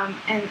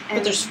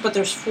 But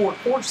there's 4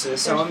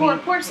 courses. So there's 4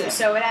 courses,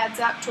 so it adds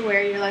up to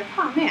where you're like,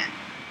 oh man,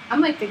 I'm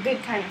like the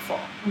good kind of full.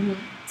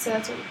 So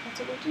that's what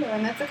we do,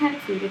 and that's the kind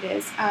of food it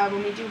is.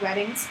 When we do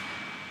weddings,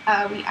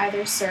 we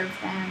either serve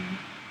them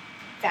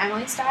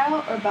family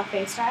style or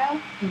buffet style.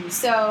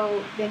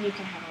 So then you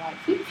can have a lot of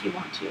food if you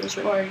want to,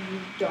 or you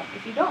don't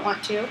if you don't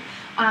want to.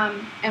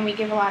 And we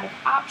give a lot of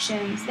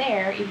options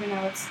there, even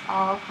though it's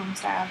all home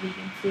style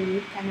vegan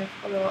food, kind of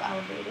a little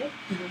elevated.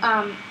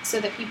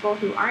 So that people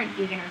who aren't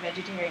vegan or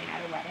vegetarian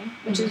at a wedding,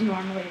 which is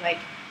normally like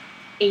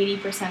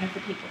 80% of the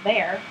people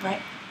there,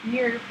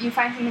 you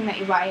find something that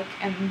you like,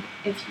 and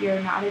if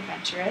you're not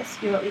adventurous,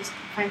 you'll at least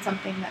find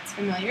something that's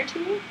familiar to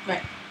you.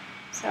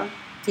 So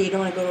you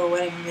don't want to go to a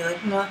wedding and be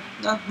like, no,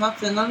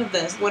 nothing, none of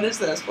this. What is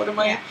this? What am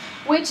I?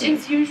 Which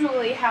is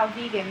usually how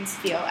vegans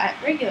feel at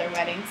regular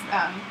weddings.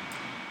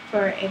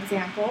 For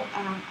example,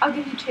 I'll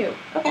give you 2.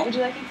 Okay. Would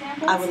you like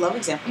examples? I would love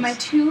examples. My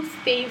 2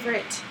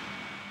 favorite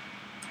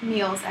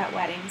meals at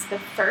weddings. The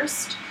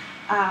first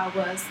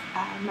was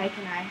Mike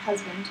and I,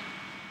 husband,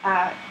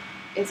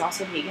 is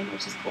also vegan,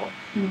 which is cool.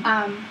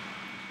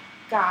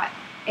 Got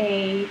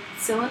a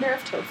cylinder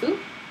of tofu.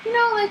 You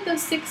know, like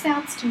those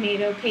 6-ounce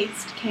tomato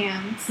paste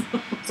cans.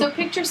 So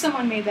picture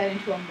someone made that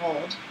into a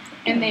mold,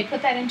 and they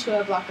put that into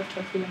a block of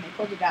tofu, and they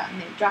pulled it out, and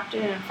they dropped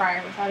it in a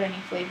fryer without any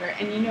flavor.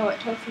 And you know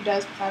what tofu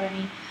does without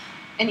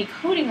any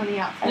coating on the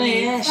outside.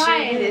 The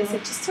inside is it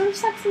just sort of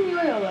sucks in the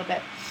oil a little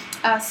bit.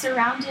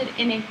 Surrounded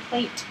in a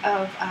plate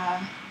of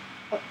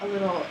a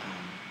little,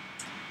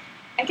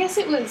 I guess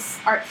it was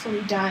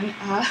artfully done,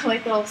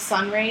 like little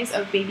sun rays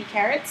of baby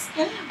carrots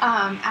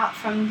out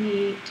from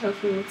the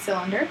tofu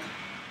cylinder.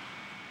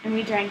 And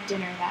we drank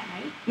dinner that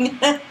night.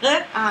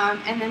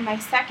 And then my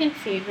second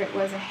favorite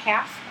was a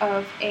half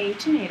of a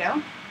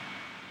tomato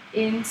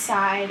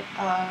inside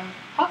of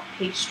puff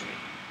pastry.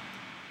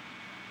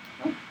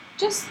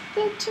 Just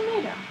the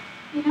tomato,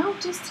 you know,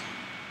 just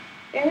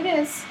there it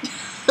is.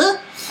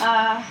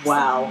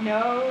 Wow. So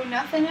no,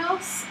 nothing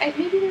else.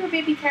 Maybe there were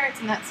baby carrots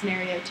in that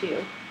scenario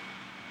too.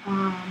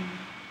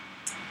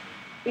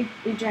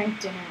 We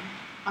drank dinner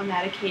on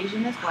that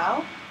occasion as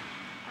well.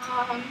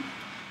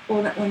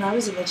 When I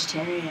was a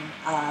vegetarian,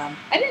 I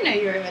didn't know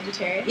you were a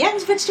vegetarian. Yeah, I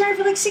was a vegetarian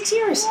for like 6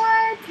 years.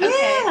 What? Yeah.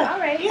 Okay. All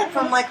right. Yeah,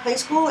 from like high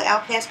school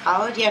out past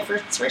college. Yeah, for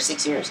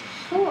 6 years.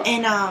 Cool.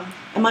 And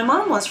my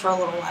mom was for a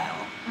little while.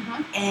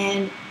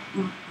 And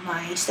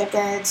my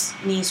stepdad's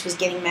niece was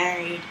getting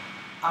married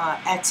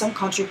at some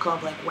country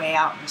club, like way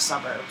out in the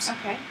suburbs.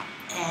 Okay.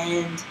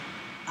 And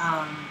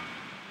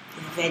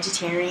the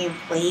vegetarian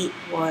plate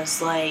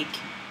was like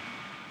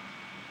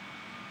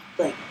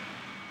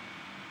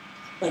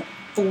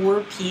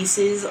 4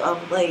 pieces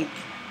of like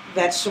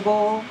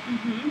vegetable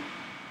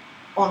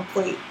on a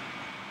plate.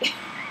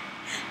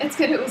 It's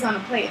good it was on a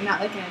plate and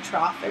not like in a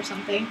trough or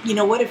something. You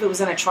know what? If it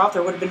was in a trough,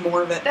 there would have been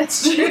more of it.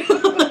 That's true.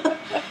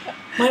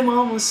 My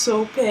mom was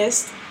so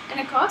pissed. And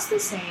it costs the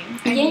same.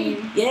 I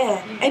mean,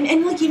 yeah.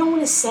 And like you don't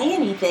want to say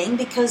anything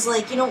because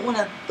like you don't want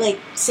to like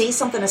say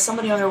something to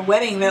somebody on their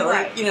wedding that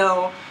like you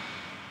know.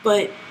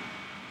 But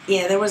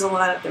yeah, there was a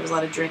lot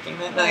of drinking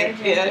that night.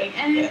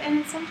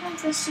 And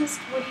sometimes it's just,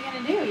 what are you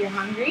gonna do? You're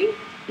hungry.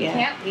 You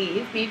can't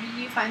leave. Maybe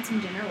you find some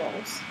dinner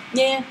rolls.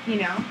 Yeah. You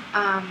know?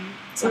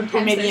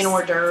 Or maybe an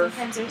hors d'oeuvre.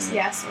 Sometimes there's,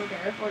 yes, hors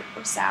d'oeuvre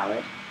or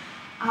salad.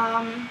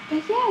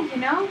 But yeah, you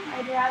know,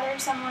 I'd rather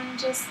someone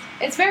just...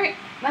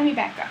 Let me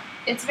back up.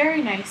 It's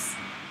very nice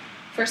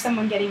for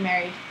someone getting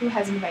married who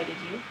has invited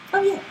you.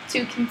 Oh, yeah.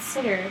 To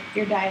consider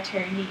your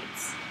dietary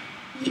needs.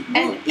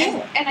 And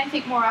I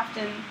think more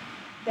often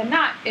than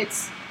not,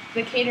 it's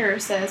the caterer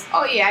says,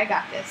 "Oh yeah, I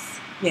got this."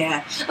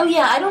 Yeah. Oh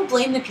yeah, I don't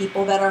blame the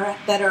people that are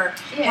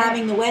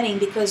having the wedding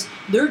because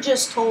they're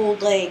just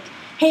told like,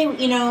 "Hey,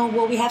 you know,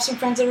 well, we have some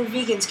friends that are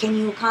vegans. Can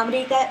you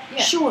accommodate that?"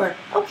 Yeah. Sure.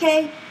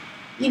 Okay.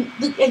 You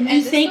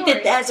think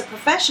that as a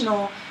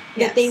professional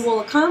that they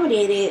will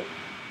accommodate it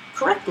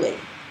correctly.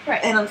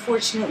 Right. And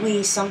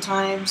unfortunately,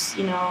 sometimes,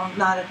 you know,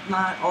 not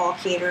all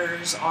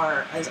caterers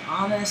are as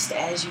honest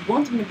as you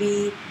want them to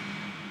be,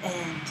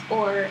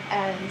 or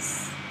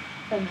as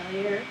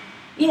familiar.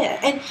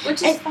 Yeah,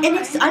 which is fine. And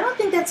I don't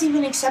think that's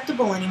even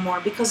acceptable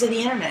anymore because of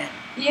the internet.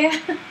 Yeah.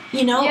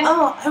 You know,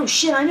 yeah. oh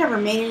shit, I never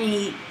made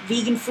any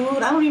vegan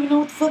food. I don't even know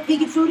what the fuck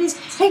vegan food is.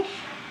 Hey,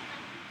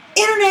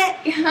 internet.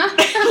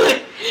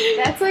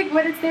 That's like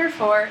what it's there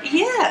for.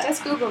 Yeah.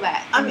 Just Google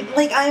that. I mean,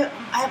 like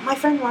my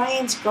friend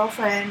Ryan's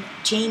girlfriend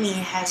Jamie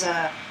has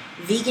a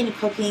vegan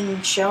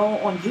cooking show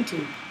on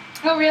YouTube.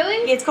 Oh,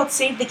 really? Yeah, it's called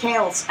Save the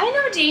Kales. I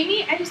know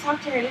Jamie. I just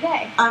talked to her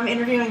today. I'm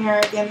interviewing her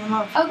at the end of the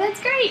month. Oh,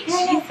 that's great.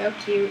 Yeah, she's so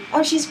cute.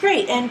 Oh, she's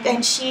great.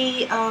 And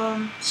she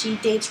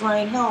dates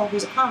Ryan Hill,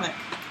 who's a comic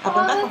up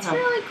in Bethlehem. That's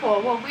really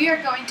cool. Well, we are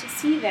going to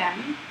see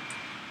them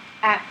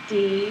at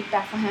the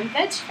Bethlehem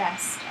Veg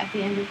Fest at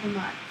the end of the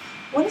month.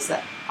 What is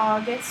that?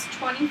 August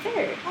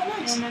 23rd. Oh,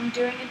 nice. And I'm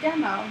doing a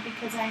demo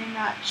because I am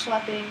not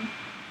schlepping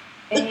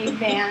a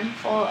van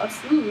full of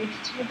food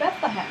to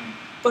Bethlehem.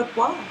 But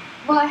why?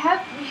 Well,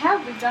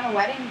 we've done a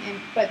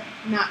wedding, but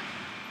not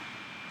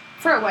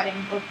for a wedding.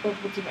 We'll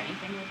do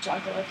anything. We'll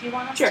juggle if you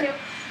want us to.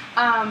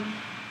 I'm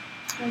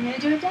going to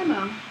do a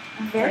demo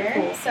of Very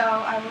her, cool. so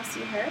I will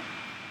see her,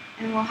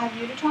 and we'll have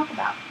you to talk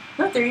about.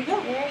 Oh, there you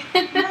go.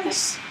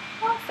 Nice.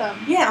 Awesome.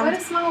 Yeah. What a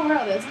small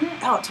world, isn't it?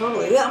 Oh,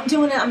 totally. Yeah, I'm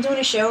doing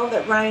a show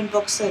that Ryan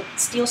books at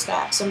Steel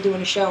Stacks. I'm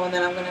doing a show, and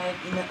then I'm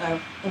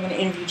gonna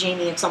interview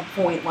Jamie at some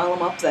point while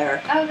I'm up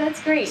there. Oh,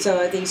 that's great. So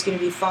I think it's gonna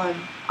be fun.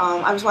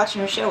 I was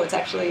watching her show. It's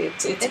actually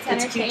it's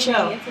a cute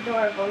show. It's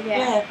adorable.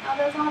 Yeah. Oh,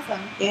 that's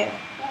awesome. Yeah.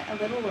 What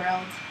a little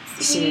world.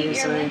 See,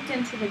 seriously. You're linked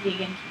into the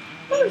vegan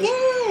community.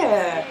 Oh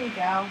yeah. There you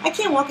go. I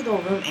can't walk into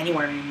a room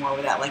anywhere anymore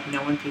without like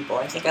knowing people.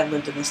 I think I've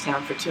lived in this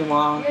town for too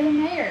long. You're the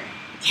mayor.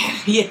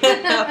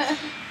 Yeah.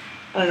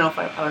 I don't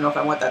know if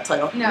I want that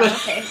title. No,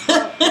 okay.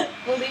 Well,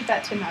 we'll leave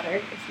that to Nutter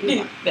if you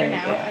want.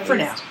 For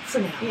now.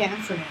 Yeah.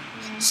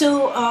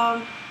 So,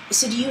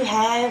 so do you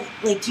have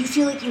do you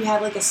feel like you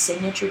have like a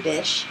signature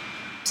dish,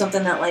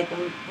 something that like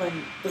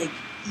when like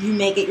you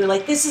make it, you're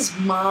like, this is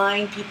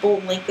mine. People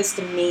link this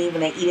to me when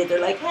they eat it. They're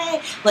like,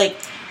 hey, like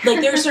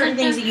there are certain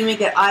things that you make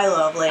that I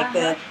love, like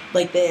the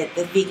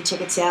vegan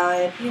chicken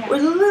salad or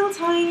the little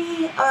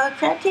tiny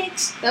crab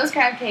cakes. Those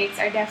crab cakes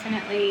are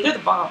definitely they're the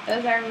bomb.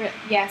 Those are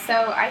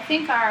So I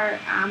think our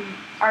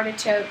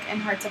artichoke and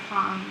hearts of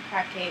palm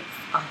crab cakes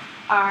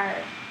are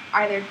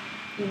either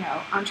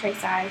entree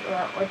size or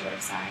hors d'oeuvre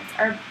size,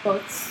 are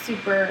both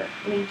super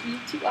linky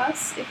to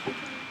us, if we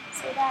can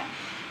say that.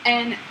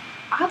 And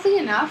oddly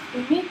enough,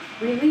 we make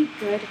really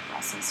good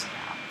Brussels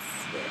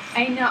sprouts. Yes.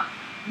 I know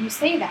you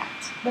say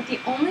that, but the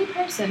only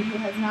person who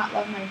has not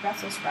loved my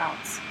Brussels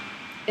sprouts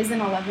is an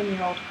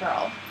 11-year-old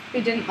girl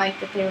who didn't like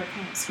that they were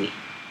kind of sweet.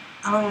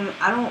 I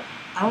don't.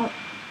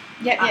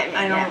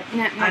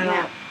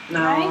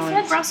 No. I've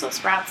had Brussels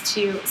sprouts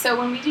too. So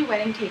when we do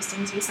wedding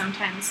tastings, we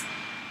sometimes,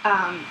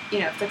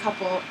 if the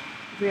couple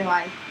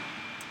realize,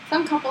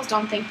 some couples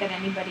don't think that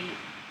anybody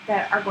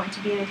that are going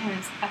to be in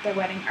attendance at their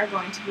wedding are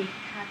going to be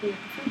happy that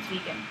the food's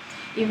vegan,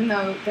 even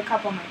though the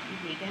couple might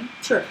be vegan,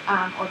 sure,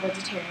 or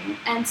vegetarian.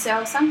 And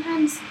so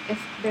sometimes,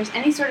 if there's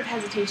any sort of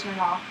hesitation at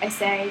all, I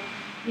say,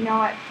 you know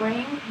what,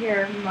 bring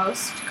your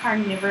most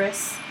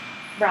carnivorous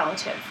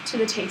relative to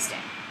the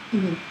tasting.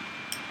 Mm-hmm.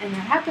 And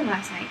that happened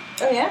last night.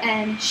 Oh yeah?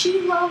 And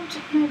she loved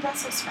my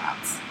Brussels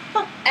sprouts.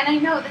 Huh. And I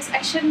know this,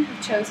 I shouldn't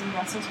have chosen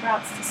Brussels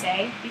sprouts to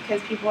say,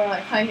 because people are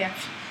like, oh yeah,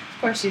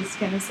 of course she's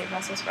going to say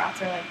Brussels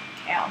sprouts or like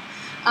kale.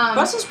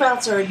 Brussels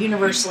sprouts are a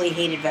universally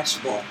hated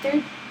vegetable.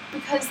 They're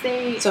because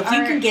they. So if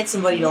you can get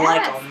somebody to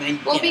like them, then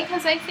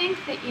because I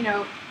think that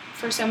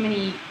for so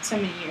many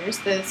years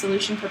the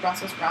solution for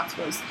Brussels sprouts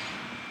was,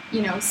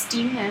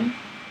 steam them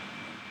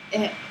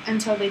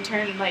until they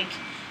turn like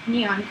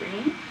neon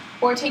green,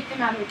 or take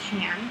them out of a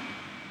can.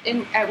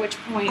 At which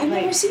point, I've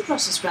never seen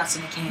Brussels sprouts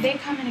in a can. They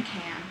come in a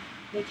can.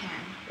 They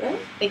can. Really?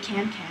 They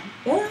can.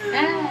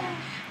 Yeah.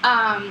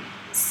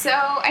 So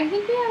I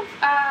think we have.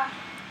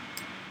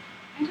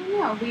 I don't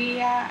know.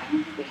 I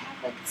don't think we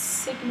have like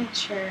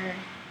signature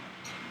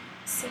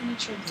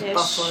dish.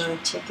 Buffalo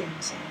chicken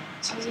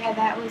sandwich. Oh yeah,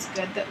 that was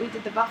good. That we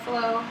did the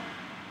buffalo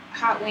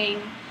hot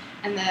wing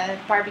and the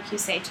barbecue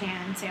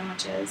seitan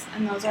sandwiches,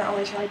 and those are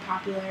always really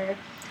popular.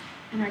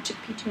 And our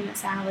chickpea tuna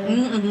salad.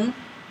 Mm-hmm.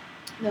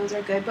 Those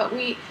are good. But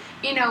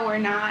we're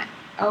not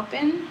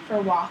open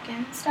for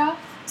walk-in stuff.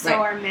 So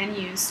our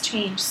menus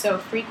change so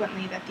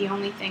frequently that the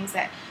only things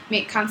that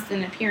make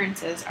constant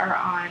appearances are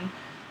on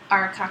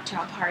our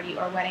cocktail party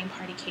or wedding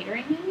party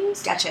catering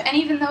menus. Gotcha. And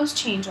even those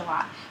change a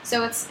lot.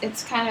 So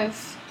it's kind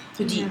of...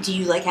 So do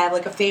you like have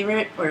like a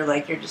favorite, or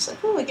like you're just like,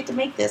 oh, I get to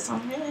make this?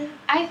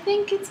 I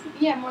think it's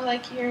more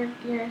like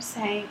you're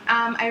saying.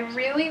 I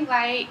really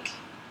like.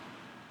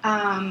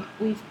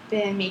 We've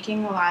been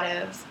making a lot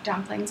of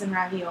dumplings and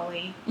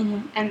ravioli,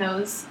 and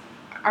those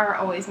are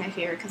always my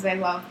favorite because I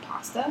love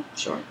pasta.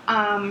 Sure.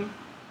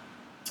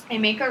 I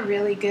make a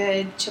really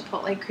good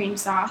chipotle cream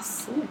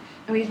sauce. Ooh.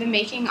 And we've been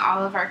making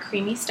all of our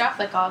creamy stuff,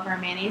 like all of our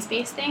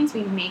mayonnaise-based things.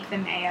 We make the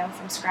mayo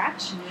from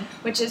scratch,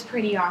 which is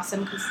pretty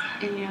awesome because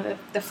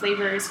the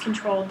flavor is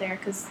controlled there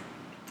because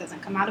it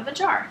doesn't come out of a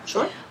jar.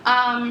 Sure.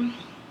 But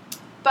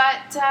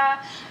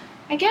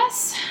I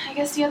guess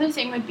the other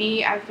thing would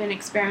be I've been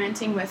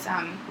experimenting with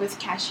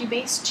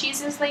cashew-based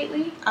cheeses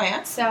lately. Oh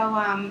yeah.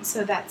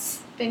 So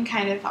that's been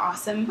kind of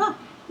awesome. Huh.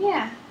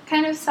 Yeah.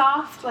 Kind of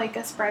soft, like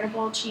a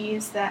spreadable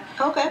cheese that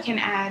you can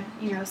add,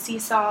 sea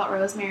salt,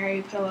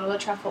 rosemary, put a little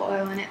truffle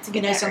oil in it to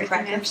get nice on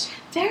crackers.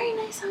 Very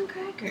nice on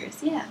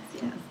crackers, yes.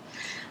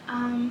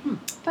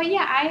 But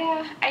yeah,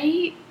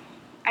 I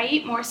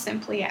eat more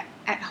simply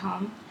at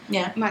home.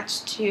 Yeah.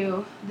 Much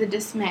to the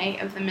dismay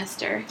of the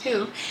mister,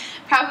 who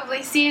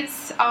probably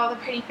sees all the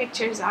pretty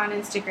pictures on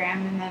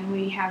Instagram, and then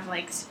we have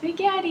like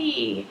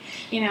spaghetti,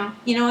 You know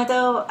what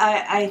though?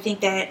 I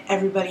think that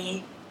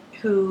everybody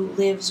who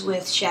lives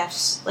with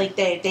chefs, like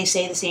they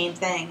say the same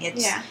thing.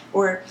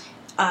 Or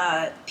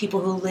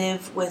people who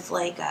live with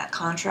like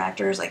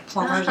contractors, like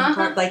plumbers,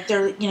 and like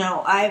they're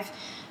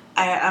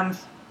I'm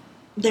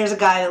there's a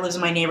guy that lives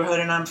in my neighborhood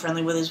and I'm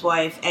friendly with his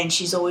wife, and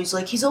she's always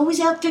like, he's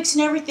always out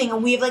fixing everything,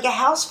 and we have like a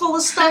house full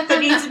of stuff that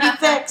needs to be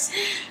fixed.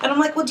 And I'm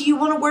like, well, do you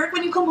want to work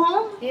when you come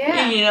home?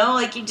 Yeah.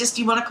 Like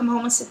you want to come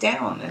home and sit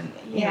down, and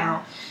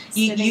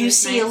you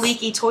see a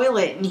leaky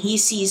toilet and he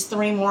sees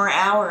 3 more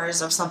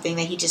hours of something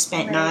that he just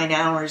spent 9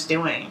 hours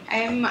doing.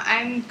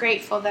 I'm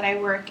grateful that I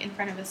work in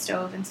front of a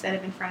stove instead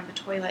of in front of a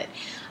toilet.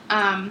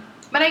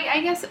 But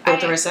I guess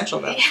both are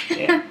essential though.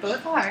 Yeah.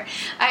 Both are.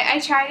 I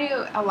try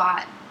to a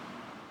lot,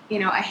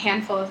 a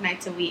handful of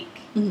nights a week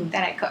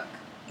that I cook.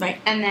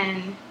 Right. And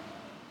then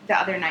the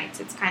other nights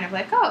it's kind of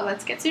like, oh,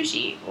 let's get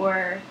sushi,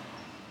 or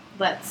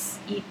let's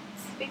eat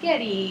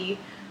spaghetti,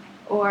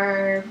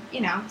 or,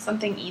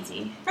 something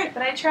easy. Right.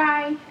 But I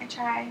try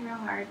real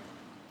hard.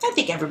 I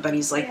think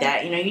everybody's like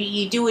that.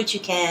 You do what you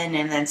can,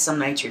 and then some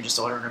nights you're just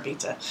ordering a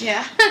pizza.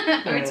 Yeah.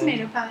 Or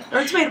tomato pie.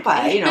 Or tomato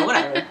pie,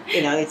 whatever.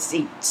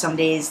 Some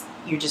days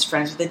you're just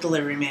friends with the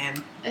delivery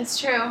man. It's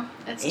true.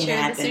 It's true.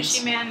 Happens. The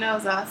sushi man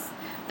knows us.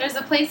 There's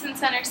a place in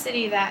Center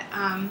City that,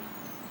 I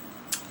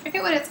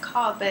forget what it's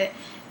called, but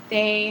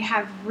they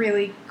have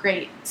really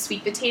great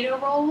sweet potato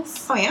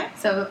rolls. Oh, yeah?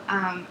 So,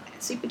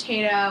 sweet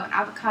potato and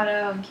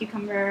avocado and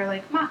cucumber,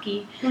 like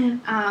maki.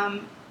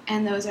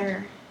 And those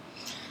are...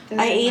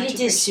 I ate at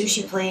this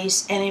sushi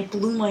place, and it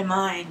blew my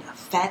mind. A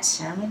fat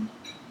salmon.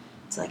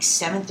 It's like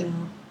 7th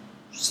and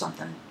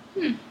something.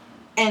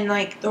 And,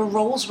 like, the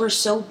rolls were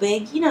so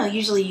big.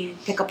 Usually you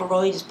pick up a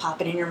roll, you just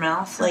pop it in your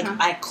mouth. Like,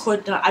 I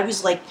could not. I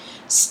was, like,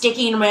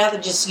 sticking it in my mouth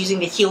and just using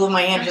the heel of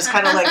my hand, just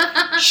kind of, like,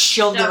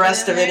 shoved the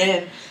rest of it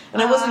in.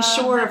 And I wasn't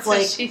sure if, like...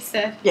 That's what she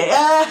said. Yeah.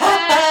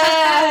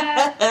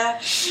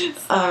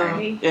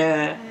 Sorry.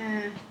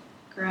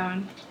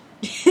 Grown.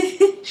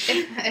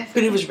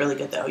 But it was really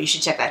good though. You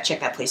should check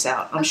that place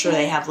out. I'm sure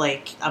they have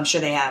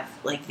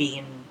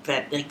vegan,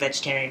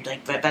 vegetarian,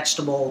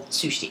 vegetable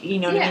sushi. You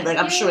know what I mean? Like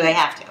I'm sure they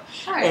have to.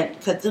 All right.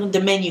 But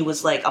the menu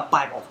was like a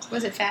Bible.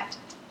 Was it fat?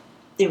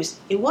 It was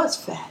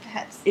fat.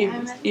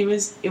 It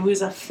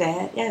was a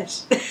fat,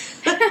 yes.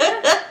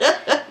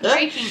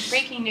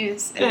 Breaking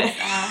news.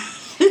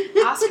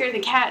 Oscar the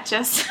cat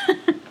just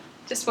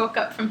woke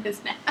up from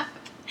his nap.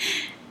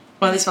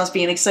 Well, this must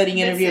be an exciting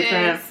interview for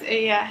him.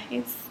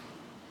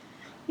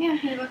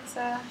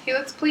 He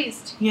looks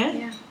pleased.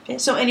 Yeah. Okay.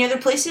 So, any other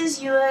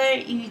places you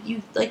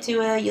like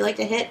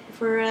to hit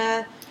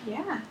for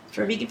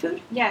vegan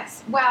food?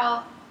 Yes.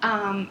 Well,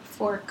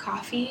 for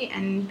coffee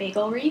and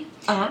bagelry,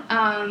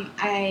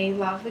 I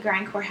love the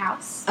Grindcore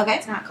House. Okay.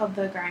 It's not called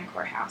the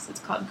Grindcore House. It's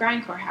called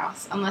Grindcore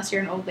House, unless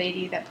you're an old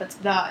lady that puts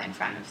the in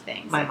front of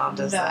things. My mom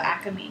does that. The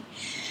Acme.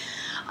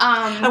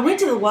 I went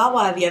to the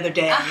Wawa the other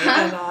day.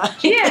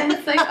 And,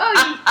 it's like,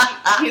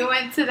 oh, you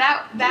went to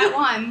that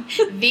one,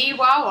 the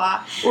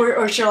Wawa.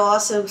 Or she'll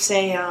also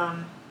say,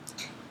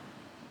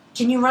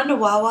 can you run to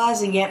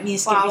Wawa's and get me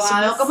some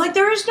milk? I'm like,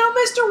 there is no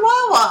Mr.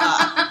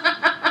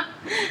 Wawa.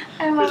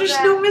 I love There's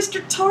that. no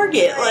Mr.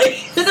 Target.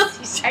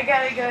 I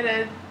gotta go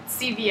to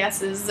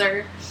CVS's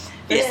or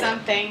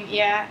something.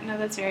 Yeah, no,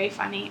 that's very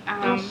funny.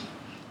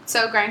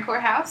 So Grindcore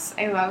House,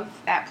 I love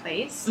that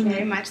place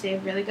very much. They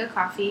have really good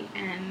coffee,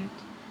 and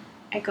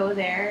I go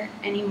there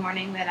any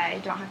morning that I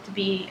don't have to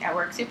be at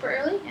work super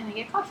early, and I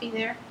get coffee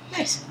there.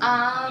 Nice.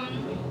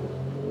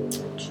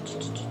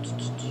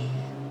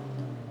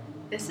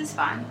 This is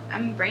fun.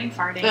 I'm brain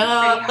farting pretty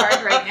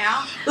hard right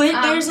now.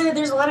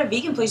 There's a lot of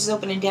vegan places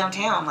open in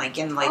downtown, Oh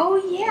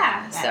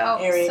yeah, that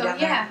area down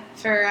yeah,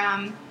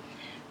 there.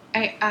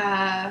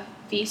 for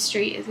V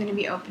Street is going to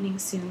be opening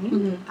soon.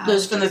 Mm-hmm.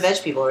 Those from the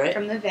veg people, right?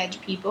 From the veg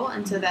people,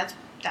 and so that's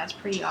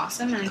pretty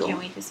awesome, and cool. I can't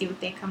wait to see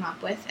what they come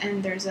up with.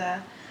 And there's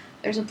a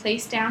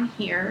place down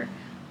here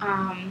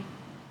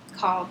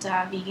called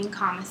Vegan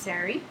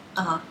Commissary.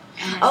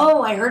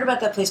 Oh, I heard about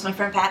that place. My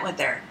friend Pat went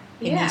there.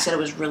 And he said it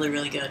was really,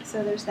 really good.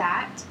 So there's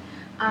that.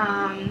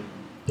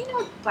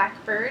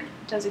 Blackbird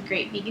does a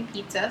great vegan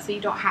pizza, so you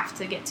don't have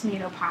to get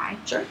tomato pie.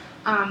 Sure.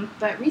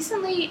 But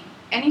recently,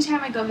 anytime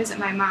I go visit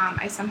my mom,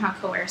 I somehow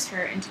coerce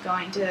her into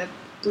going to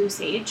Blue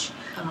Sage,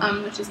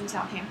 which is in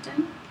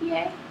Southampton,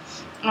 PA.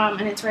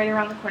 And it's right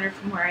around the corner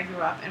from where I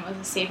grew up, and was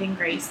a saving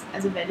grace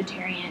as a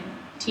vegetarian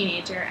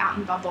teenager out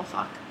in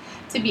Bumblefuck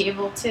to be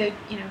able to,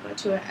 go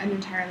to an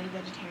entirely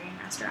vegetarian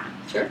restaurant.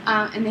 Sure.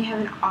 And they have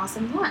an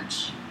awesome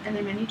lunch, and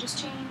their menu just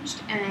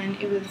changed, and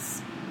it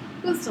was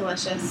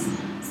delicious.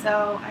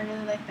 So I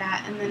really like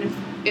that. And then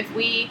if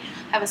we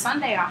have a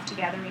Sunday off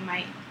together, we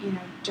might,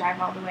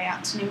 drive all the way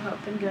out to New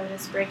Hope and go to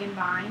Sprig and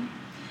Vine,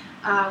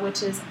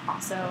 which is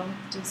also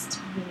just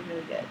really,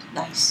 really good.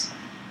 Nice.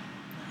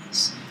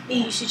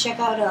 Hey, you should check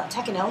out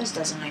Tacanelli's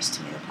does a nice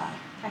tomato pie.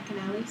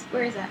 Tacanelli's?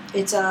 Where is that?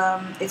 It's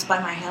by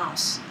my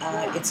house.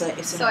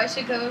 So I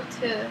should go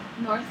to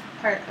north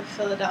part of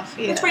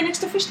Philadelphia. It's right next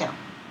to Fishtown.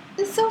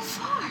 It's so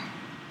far.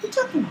 What are you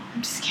talking about?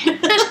 I'm just kidding.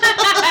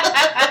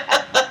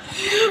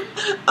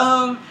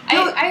 I'm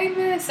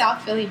in a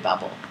South Philly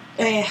bubble.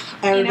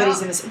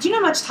 Everybody's in this. Do you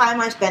know how much time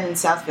I spend in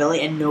South Philly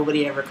and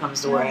nobody ever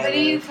comes to where I live?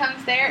 Nobody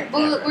comes there.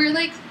 Well, we're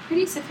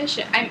pretty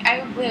sufficient.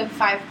 I live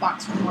 5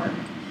 blocks from work,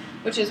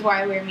 which is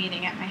why we're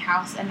meeting at my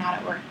house and not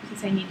at work,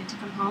 because I needed to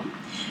come home.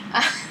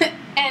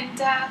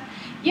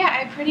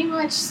 I pretty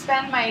much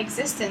spend my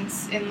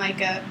existence in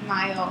a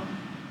mile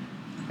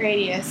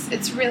radius.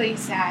 It's really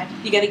sad.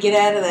 You got to get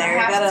out of there.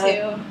 I have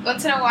to.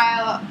 Once in a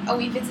while,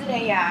 we visit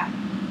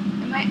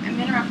I'm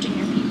interrupting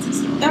your pizza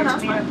store. No, no,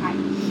 tomato pie.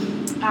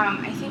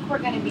 I think we're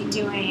going to be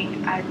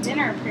doing a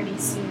dinner pretty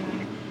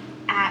soon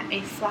at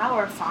a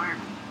flower farm,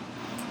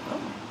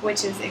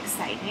 which is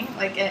exciting.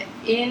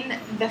 In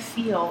the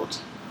field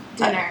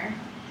dinner,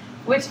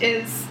 which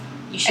is...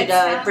 You should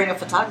bring a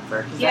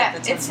photographer.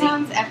 It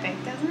sounds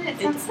epic, doesn't it?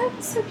 It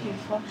sounds so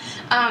beautiful.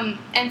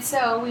 And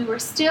so we were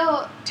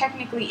still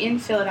technically in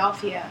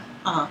Philadelphia.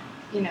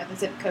 The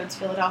zip code's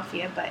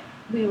Philadelphia, but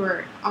we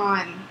were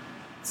on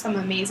some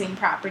amazing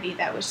property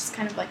that was just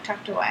kind of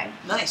tucked away.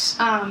 Nice.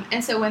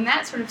 And so when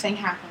that sort of thing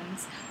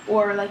happens,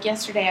 or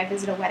yesterday I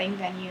visited a wedding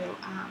venue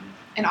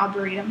in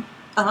Arboretum.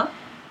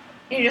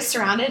 You're just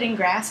surrounded in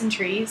grass and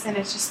trees, and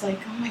it's just oh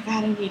my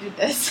God, I needed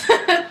this.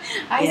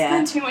 I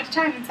spend too much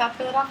time in South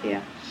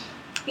Philadelphia.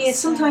 Yeah,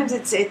 sometimes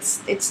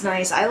it's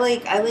nice. I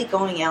like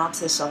going out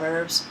to the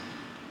suburbs.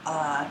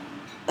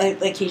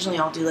 Occasionally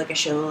I'll do a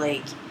show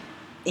in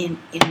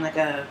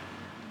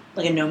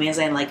a no man's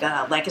land,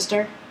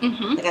 Lancaster.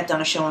 Mm-hmm. I've done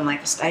a show in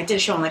Lancaster. I did a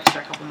show in Lancaster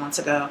a couple months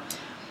ago.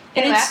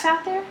 They laugh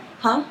out there?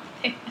 Huh?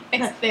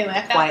 They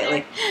laugh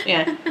quietly. Out there?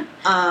 Yeah.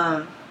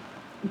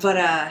 But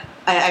I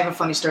have a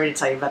funny story to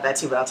tell you about that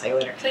too, but I'll tell you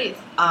later. Please.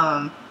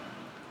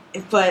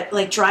 But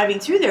driving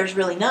through there is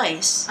really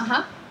nice.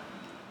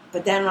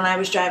 But then when I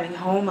was driving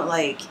home at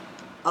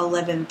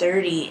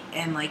 11:30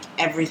 and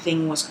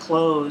everything was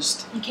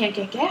closed. You can't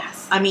get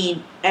gas. I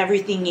mean,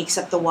 everything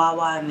except the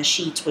Wawa and the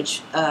Sheetz,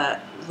 which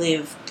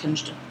live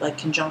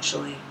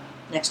conjunctionally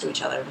next to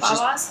each other.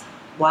 Wawas?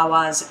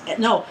 Wawas.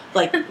 No,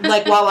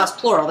 Wawas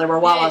plural. There were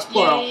Wawas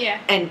plural.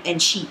 Yeah. And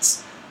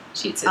Sheetz.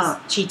 Sheetz.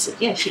 Sheetz.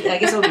 Yeah, I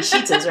guess it would be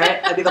Sheetzes, right?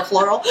 That'd be the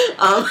plural.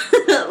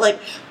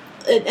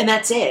 And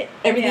that's it.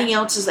 Everything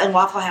else is and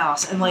Waffle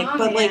House and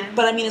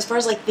but I mean, as far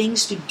as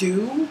things to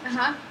do,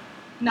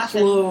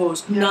 nothing.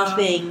 Closed,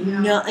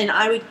 nothing, no, and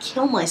I would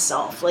kill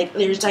myself. I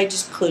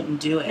just couldn't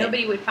do it.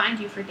 Nobody would find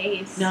you for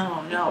days.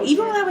 No.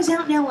 Even when I was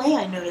out in LA,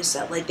 I noticed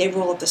that they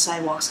roll up the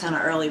sidewalks kind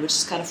of early, which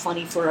is kind of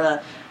funny for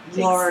a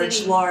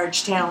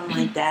large town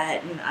like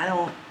that. And I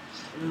don't.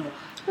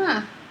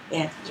 Huh.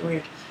 Yeah, it's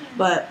weird,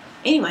 but.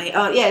 Anyway,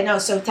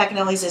 so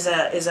Tacanelli's is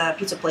a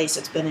pizza place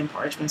that's been in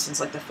Parchment since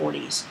the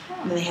 40s. Oh.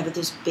 And they have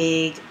those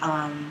big,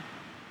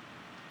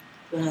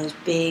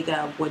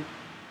 wood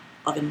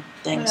oven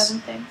things.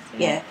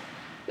 Yeah.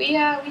 We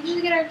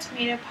usually get our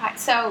tomato pie.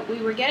 So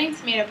we were getting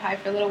tomato pie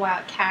for a little while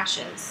at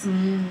Cash's.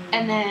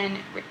 And then,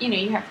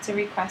 you have to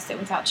request it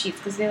without cheese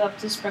because they love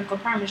to sprinkle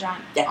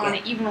Parmesan on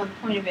it, even though the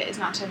point of it is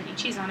not to have any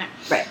cheese on it.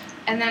 Right.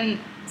 And then,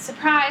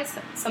 surprise,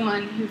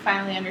 someone who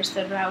finally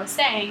understood what I was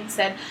saying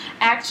said,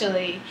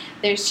 actually,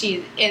 there's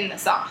cheese in the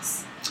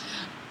sauce.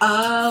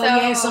 Oh,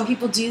 yeah, some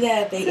people do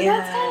that. That's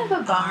kind of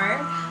a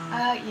bummer.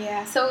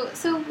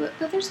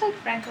 But there's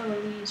Franco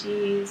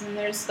Luigi's, and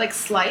there's Slice.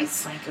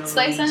 Slice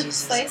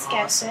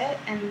gets it,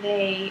 and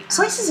they...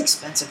 Slice is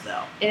expensive,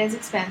 though. It is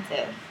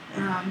expensive.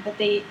 But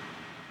it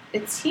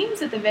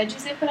seems that the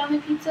veggies they put on the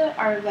pizza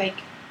are,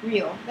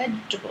 real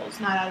vegetables,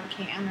 not out of a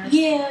can.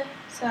 Yeah.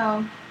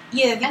 So...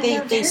 Yeah,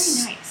 they're very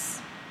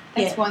nice.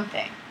 That's one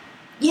thing.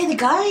 Yeah, the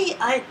guy,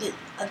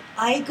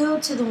 I go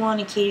to the one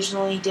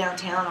occasionally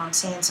downtown on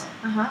Sansom.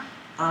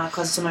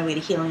 Because it's on my way to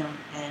Helium,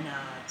 and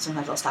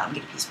sometimes I'll stop and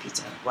get a piece of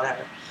pizza,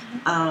 whatever.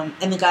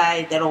 And the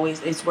guy that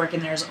always is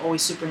working there is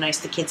always super nice.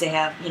 The kids they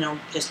have,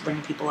 just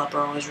bringing people up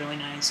are always really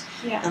nice.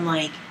 Yeah.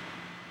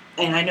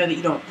 And I know that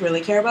you don't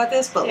really care about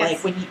this, but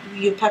when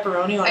you have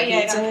pepperoni on a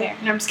pizza, I don't care.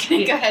 No, I'm just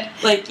kidding. Go ahead.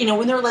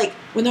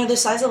 When they're the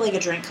size of a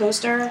drink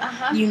coaster,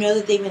 you know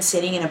that they've been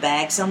sitting in a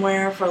bag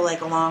somewhere for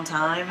a long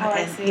time,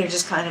 and they're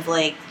just kind of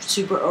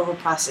super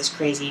overprocessed,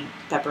 crazy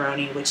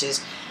pepperoni, which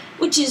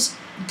is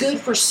good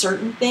for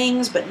certain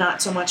things, but not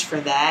so much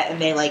for that.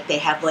 And they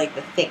have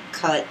the thick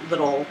cut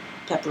little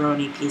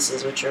pepperoni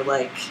pieces, which are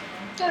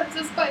that's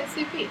a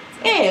spicy pizza.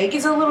 Yeah, it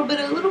gives a little bit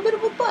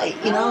of a bite,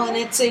 and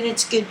it's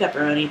good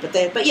pepperoni. But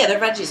their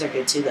veggies are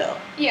good too, though.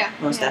 Yeah,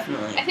 most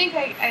definitely. I think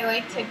I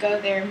like to go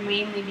there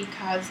mainly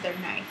because they're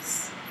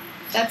nice.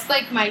 That's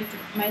my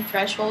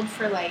threshold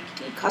for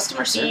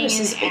customer service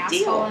is a big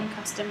deal. And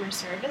customer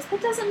service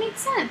that doesn't make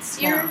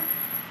sense. You're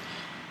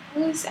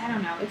always, I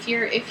don't know, if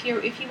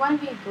you want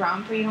to be a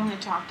grump or you don't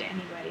want to talk to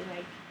anybody,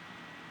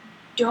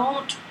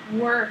 don't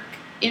work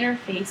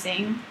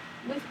interfacing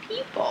with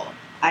people.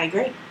 I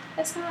agree.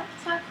 It's not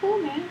cool,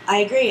 man. I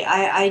agree.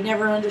 I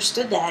never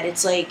understood that.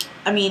 It's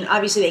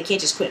obviously they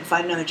can't just quit and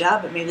find another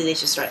job, but maybe they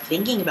should start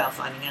thinking about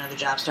finding another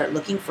job, start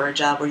looking for a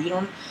job where you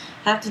don't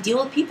have to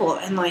deal with people.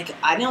 And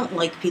I don't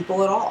like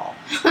people at all.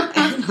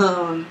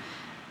 And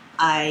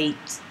I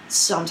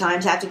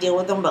sometimes have to deal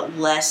with them, but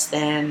less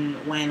than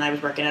when I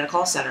was working at a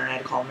call center and I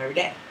had to call them every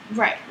day.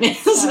 Right.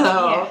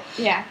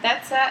 Yeah.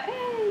 That's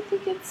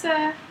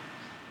I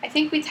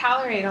think we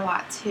tolerate a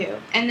lot too.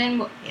 And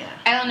then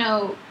I don't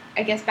know.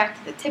 I guess back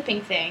to the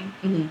tipping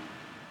thing,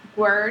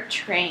 we're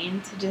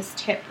trained to just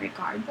tip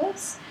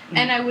regardless.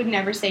 And I would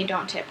never say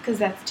don't tip because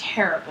that's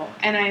terrible.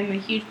 And I'm a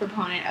huge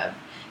proponent of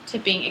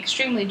tipping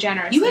extremely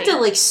generously. You had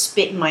to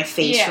spit in my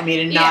face for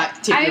me to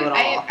not tip you at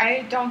all.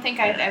 I don't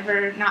think I've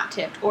ever not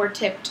tipped or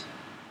tipped.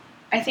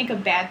 I think a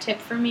bad tip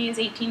for me is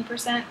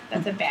 18%.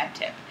 That's a bad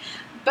tip.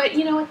 But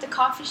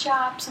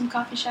at some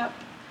coffee shop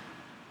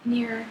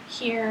near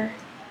here,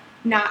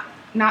 not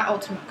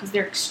Ultima, because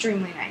they're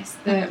extremely nice.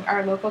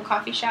 Our local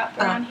coffee shop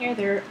around here,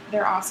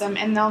 they're awesome,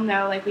 and they'll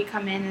know we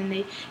come in and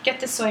they get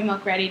the soy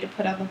milk ready to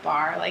put on the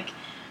bar.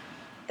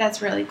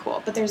 That's really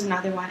cool. But there's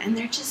another one, and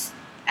they're just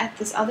at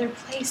this other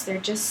place. They're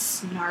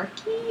just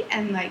snarky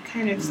and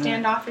kind of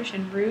standoffish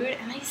and rude,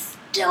 and I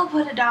still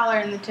put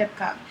 $1 in the tip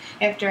cup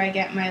after I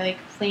get my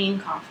plain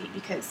coffee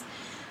because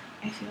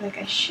I feel like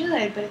I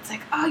should, but it's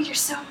oh, you're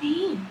so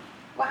mean.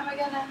 Why am I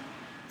gonna?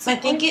 I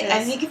think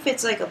if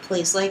it's a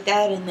place like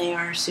that and they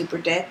are super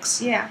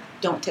dicks,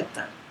 don't tip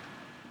them.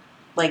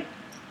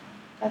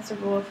 That's a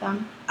rule of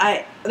thumb.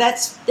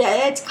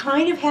 That's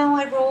kind of how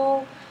I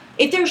roll.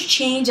 If there's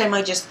change, I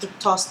might just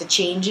toss the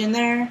change in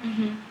there.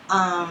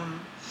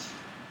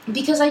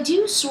 Because I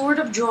do sort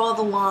of draw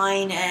the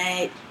line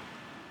at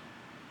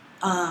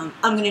I'm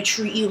going to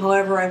treat you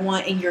however I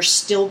want and you're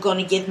still going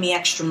to give me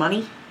extra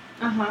money.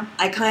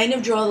 I kind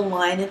of draw the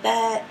line at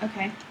that.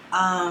 Okay.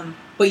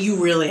 But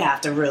you really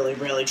have to really,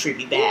 really treat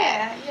me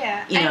bad.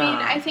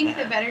 Yeah. I think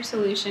the better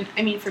solution,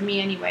 for me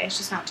anyway, is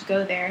just not to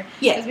go there.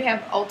 Yeah. Because we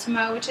have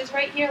Ultima, which is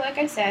right here, like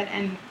I said,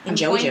 and I'm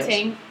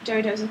pointing.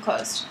 Joey Joe's is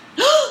closed.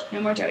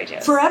 No more Joey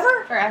Joe's.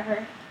 Forever?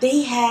 Forever.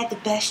 They had the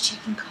best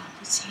chicken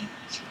cutlet sandwich.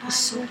 It was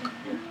so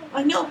good.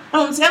 I know.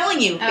 I'm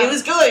telling you. It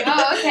was good.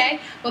 Oh,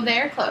 okay. Well,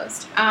 they're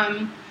closed.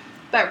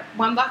 But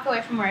 1 block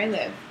away from where I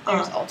live,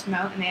 there's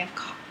Ultimo, and they have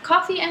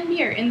coffee and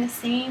beer in the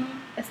same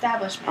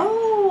establishment,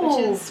 which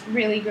is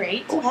really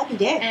great. Oh, happy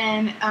day!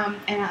 And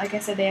like I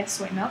said, they have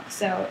soy milk.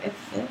 So if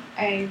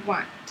I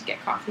want to get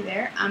coffee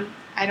there,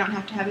 I don't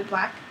have to have it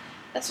black.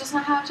 That's just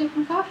not how I take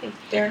my coffee.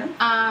 Fair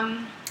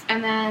enough.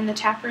 And then the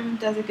tap room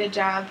does a good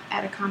job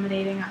at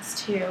accommodating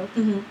us too,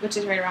 which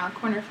is right around the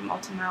corner from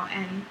Ultimo.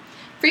 And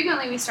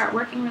frequently we start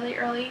working really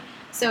early.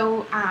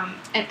 So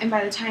and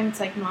by the time it's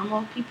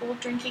normal people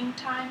drinking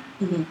time.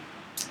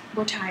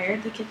 We're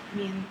tired,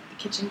 me and the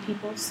kitchen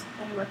peoples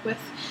that I work with.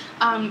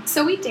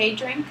 So we day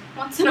drink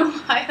once in a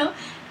while,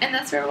 and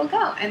that's where we'll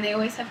go. And they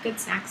always have good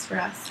snacks for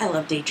us. I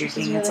love day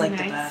drinking. Really it's nice.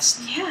 The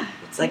best. Yeah.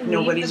 It's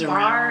nobody's around.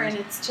 Bar and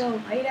it's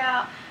still light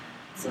out.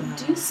 So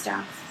do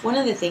stuff. One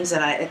of the things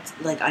that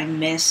I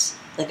miss,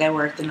 I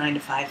work the 9 to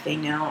 5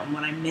 thing now, and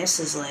what I miss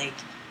is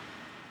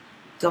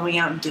going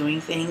out and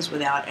doing things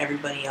without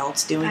everybody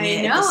else doing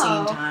it at the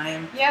same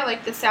time. Yeah,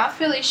 the South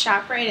Philly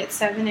ShopRite at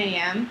 7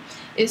 a.m.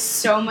 is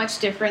so much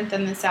different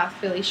than the South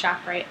Philly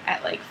ShopRite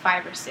at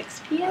 5 or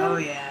 6 p.m. Oh,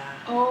 yeah.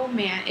 Oh,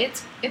 man.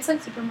 It's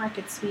like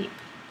supermarket sweep.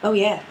 Oh,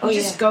 yeah. You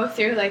just go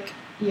through,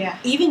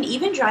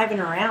 Even driving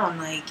around,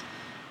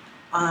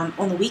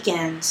 on the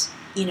weekends,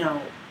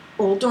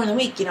 during the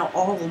week,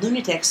 all the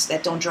lunatics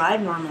that don't drive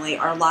normally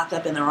are locked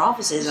up in their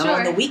offices, and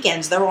on the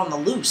weekends, they're on the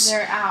loose.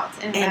 They're out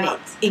and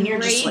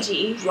you're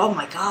ragey. Just oh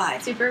my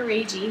God. Super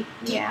ragey,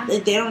 yeah. They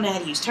don't know how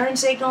to use turn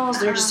signals.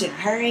 They're just in a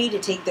hurry to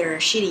take their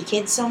shitty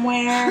kids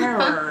somewhere,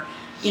 or,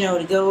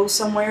 to go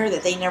somewhere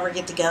that they never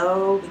get to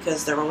go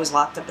because they're always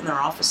locked up in their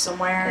office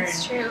somewhere.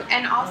 It's true.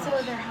 And also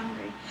they're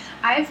hungry.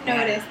 I've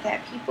noticed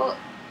that people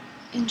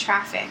in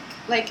traffic,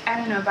 like, I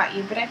don't know about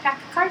you, but I pack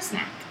a car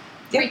snack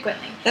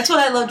frequently. That's what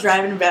I love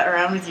driving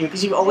around with you,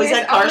 because you've always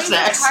had car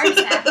snacks.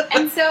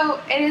 And so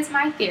it is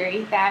my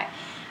theory that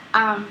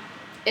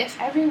if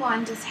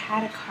everyone just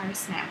had a car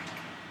snack,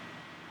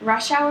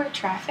 rush hour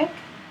traffic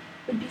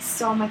would be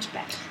so much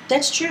better.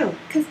 That's true.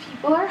 Because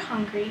people are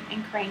hungry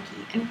and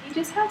cranky, and if you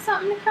just have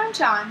something to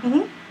crunch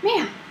on,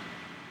 man,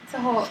 it's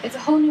a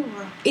whole new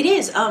world. It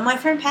is. My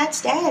friend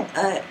Pat's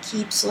dad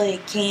keeps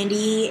like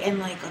candy and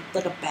like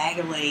a bag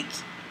of like,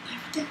 I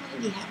would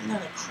definitely be having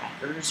like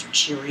crackers or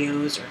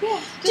Cheerios or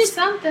just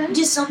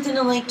something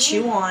to like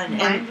chew on.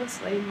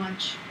 Mindlessly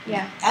munch.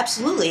 Yeah,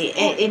 absolutely.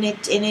 And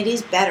it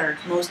is better,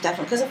 most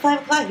definitely, because at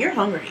 5 o'clock you're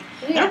hungry.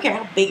 Yeah. I don't care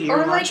how big your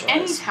lunch was. Or like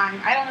any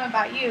time. I don't know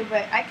about you,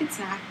 but I could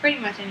snack pretty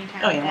much any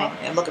time. Oh yeah,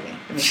 well, look at me.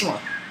 I mean, come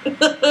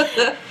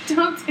on.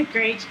 Don't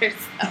degrade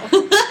yourself.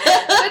 But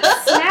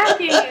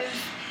snacking is,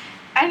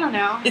 I don't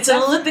know. It's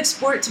an Olympic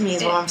sport to me,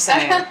 is what I'm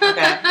saying. Okay,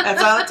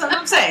 that's all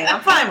I'm saying.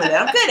 I'm fine with it.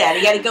 I'm good at it.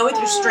 You got to go with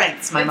your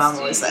strengths. My mom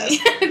always says.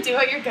 Do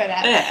what you're good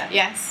at. Yeah.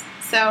 Yes.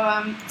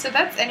 So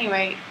that's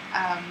anyway.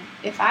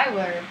 If I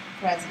were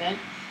president,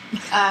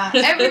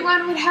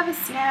 everyone would have a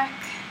snack.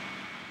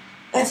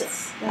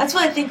 That's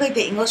why I think like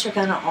the English are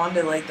kind of on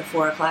to like the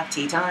 4 o'clock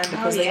tea time,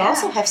 because they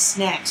also have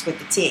snacks with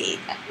the tea.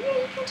 Yeah,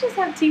 you can just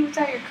have tea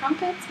without your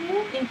crumpets, man.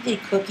 You can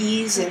eat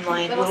cookies and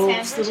like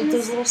those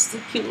little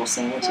cute little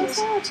sandwiches. Little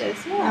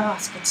sandwiches, yeah. Oh,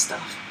 it's good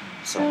stuff.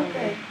 So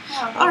hungry.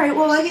 Oh, all right,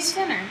 well, I guess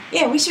dinner.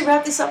 Yeah, we should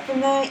wrap this up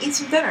and eat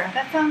some dinner.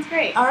 That sounds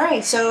great. All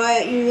right, so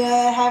you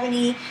have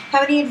any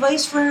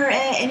advice for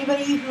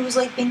anybody who's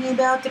like thinking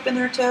about dipping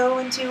their toe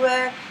into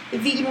the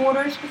vegan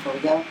waters before we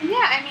go?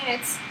 Yeah, I mean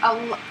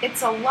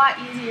it's a lot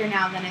easier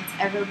now than it's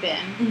ever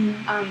been.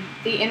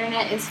 Mm-hmm. The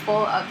internet is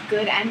full of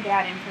good and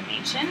bad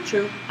information.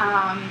 True.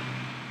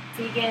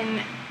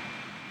 Vegan,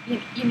 you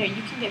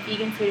can get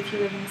vegan food if you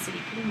live in the city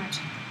pretty much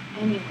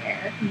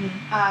anywhere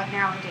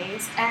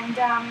nowadays, and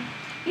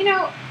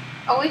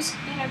always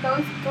go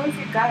with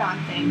your gut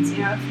on things.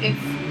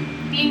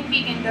 If being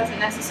vegan doesn't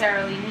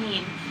necessarily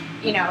mean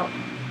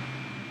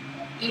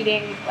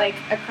eating like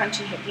a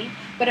crunchy hippie,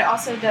 but it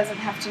also doesn't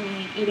have to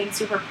mean eating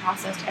super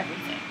processed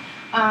everything.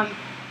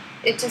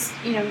 It just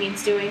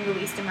means doing the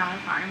least amount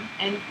of harm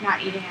and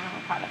not eating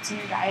animal products in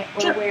your diet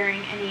or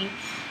wearing any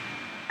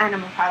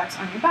animal products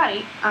on your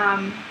body.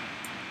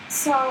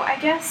 So I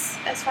guess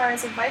as far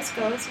as advice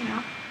goes,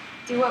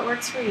 do what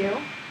works for you.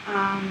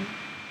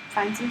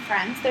 Find some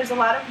friends. There's a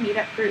lot of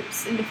meetup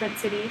groups in different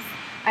cities.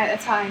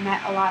 That's how I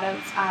met a lot of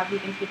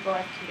vegan people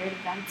I've catered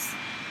events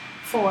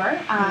for,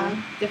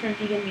 different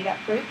vegan meetup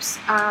groups.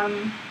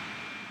 And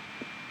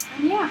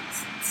yeah,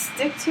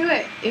 stick to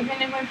it.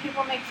 Even when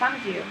people make fun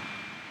of you,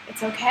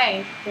 it's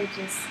okay. They're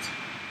just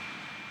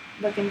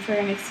looking for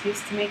an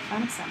excuse to make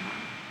fun of someone.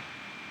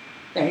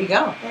 There you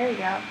go.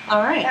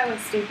 All right. That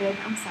was stupid.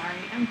 I'm sorry.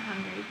 I'm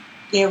hungry.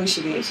 Yeah, we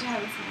should eat. We should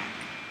have a snack.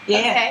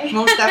 Yeah, okay.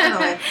 Most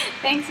definitely.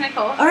 Thanks,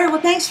 Nicole. All right,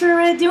 well, thanks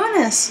for doing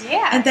this.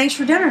 Yeah. And thanks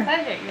for dinner. My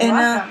pleasure. You're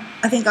welcome.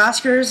 I think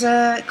Oscar's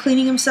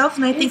cleaning himself,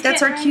 and I think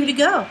that's our cue to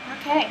go.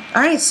 Okay.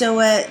 All right,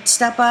 so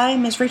stop by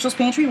Miss Rachel's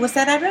Pantry. What's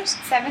that address?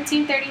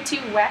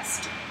 1732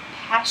 West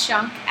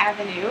Passyunk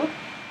Avenue.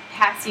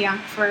 Passyunk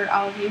for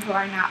all of you who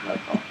are not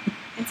local,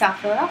 in South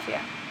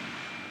Philadelphia.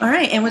 All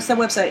right, and what's the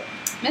website?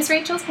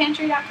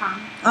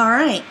 MissRachel'sPantry.com. All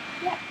right.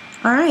 Yeah.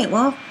 All right,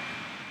 well,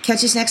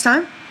 catch us next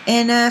time,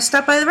 and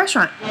stop by the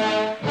restaurant.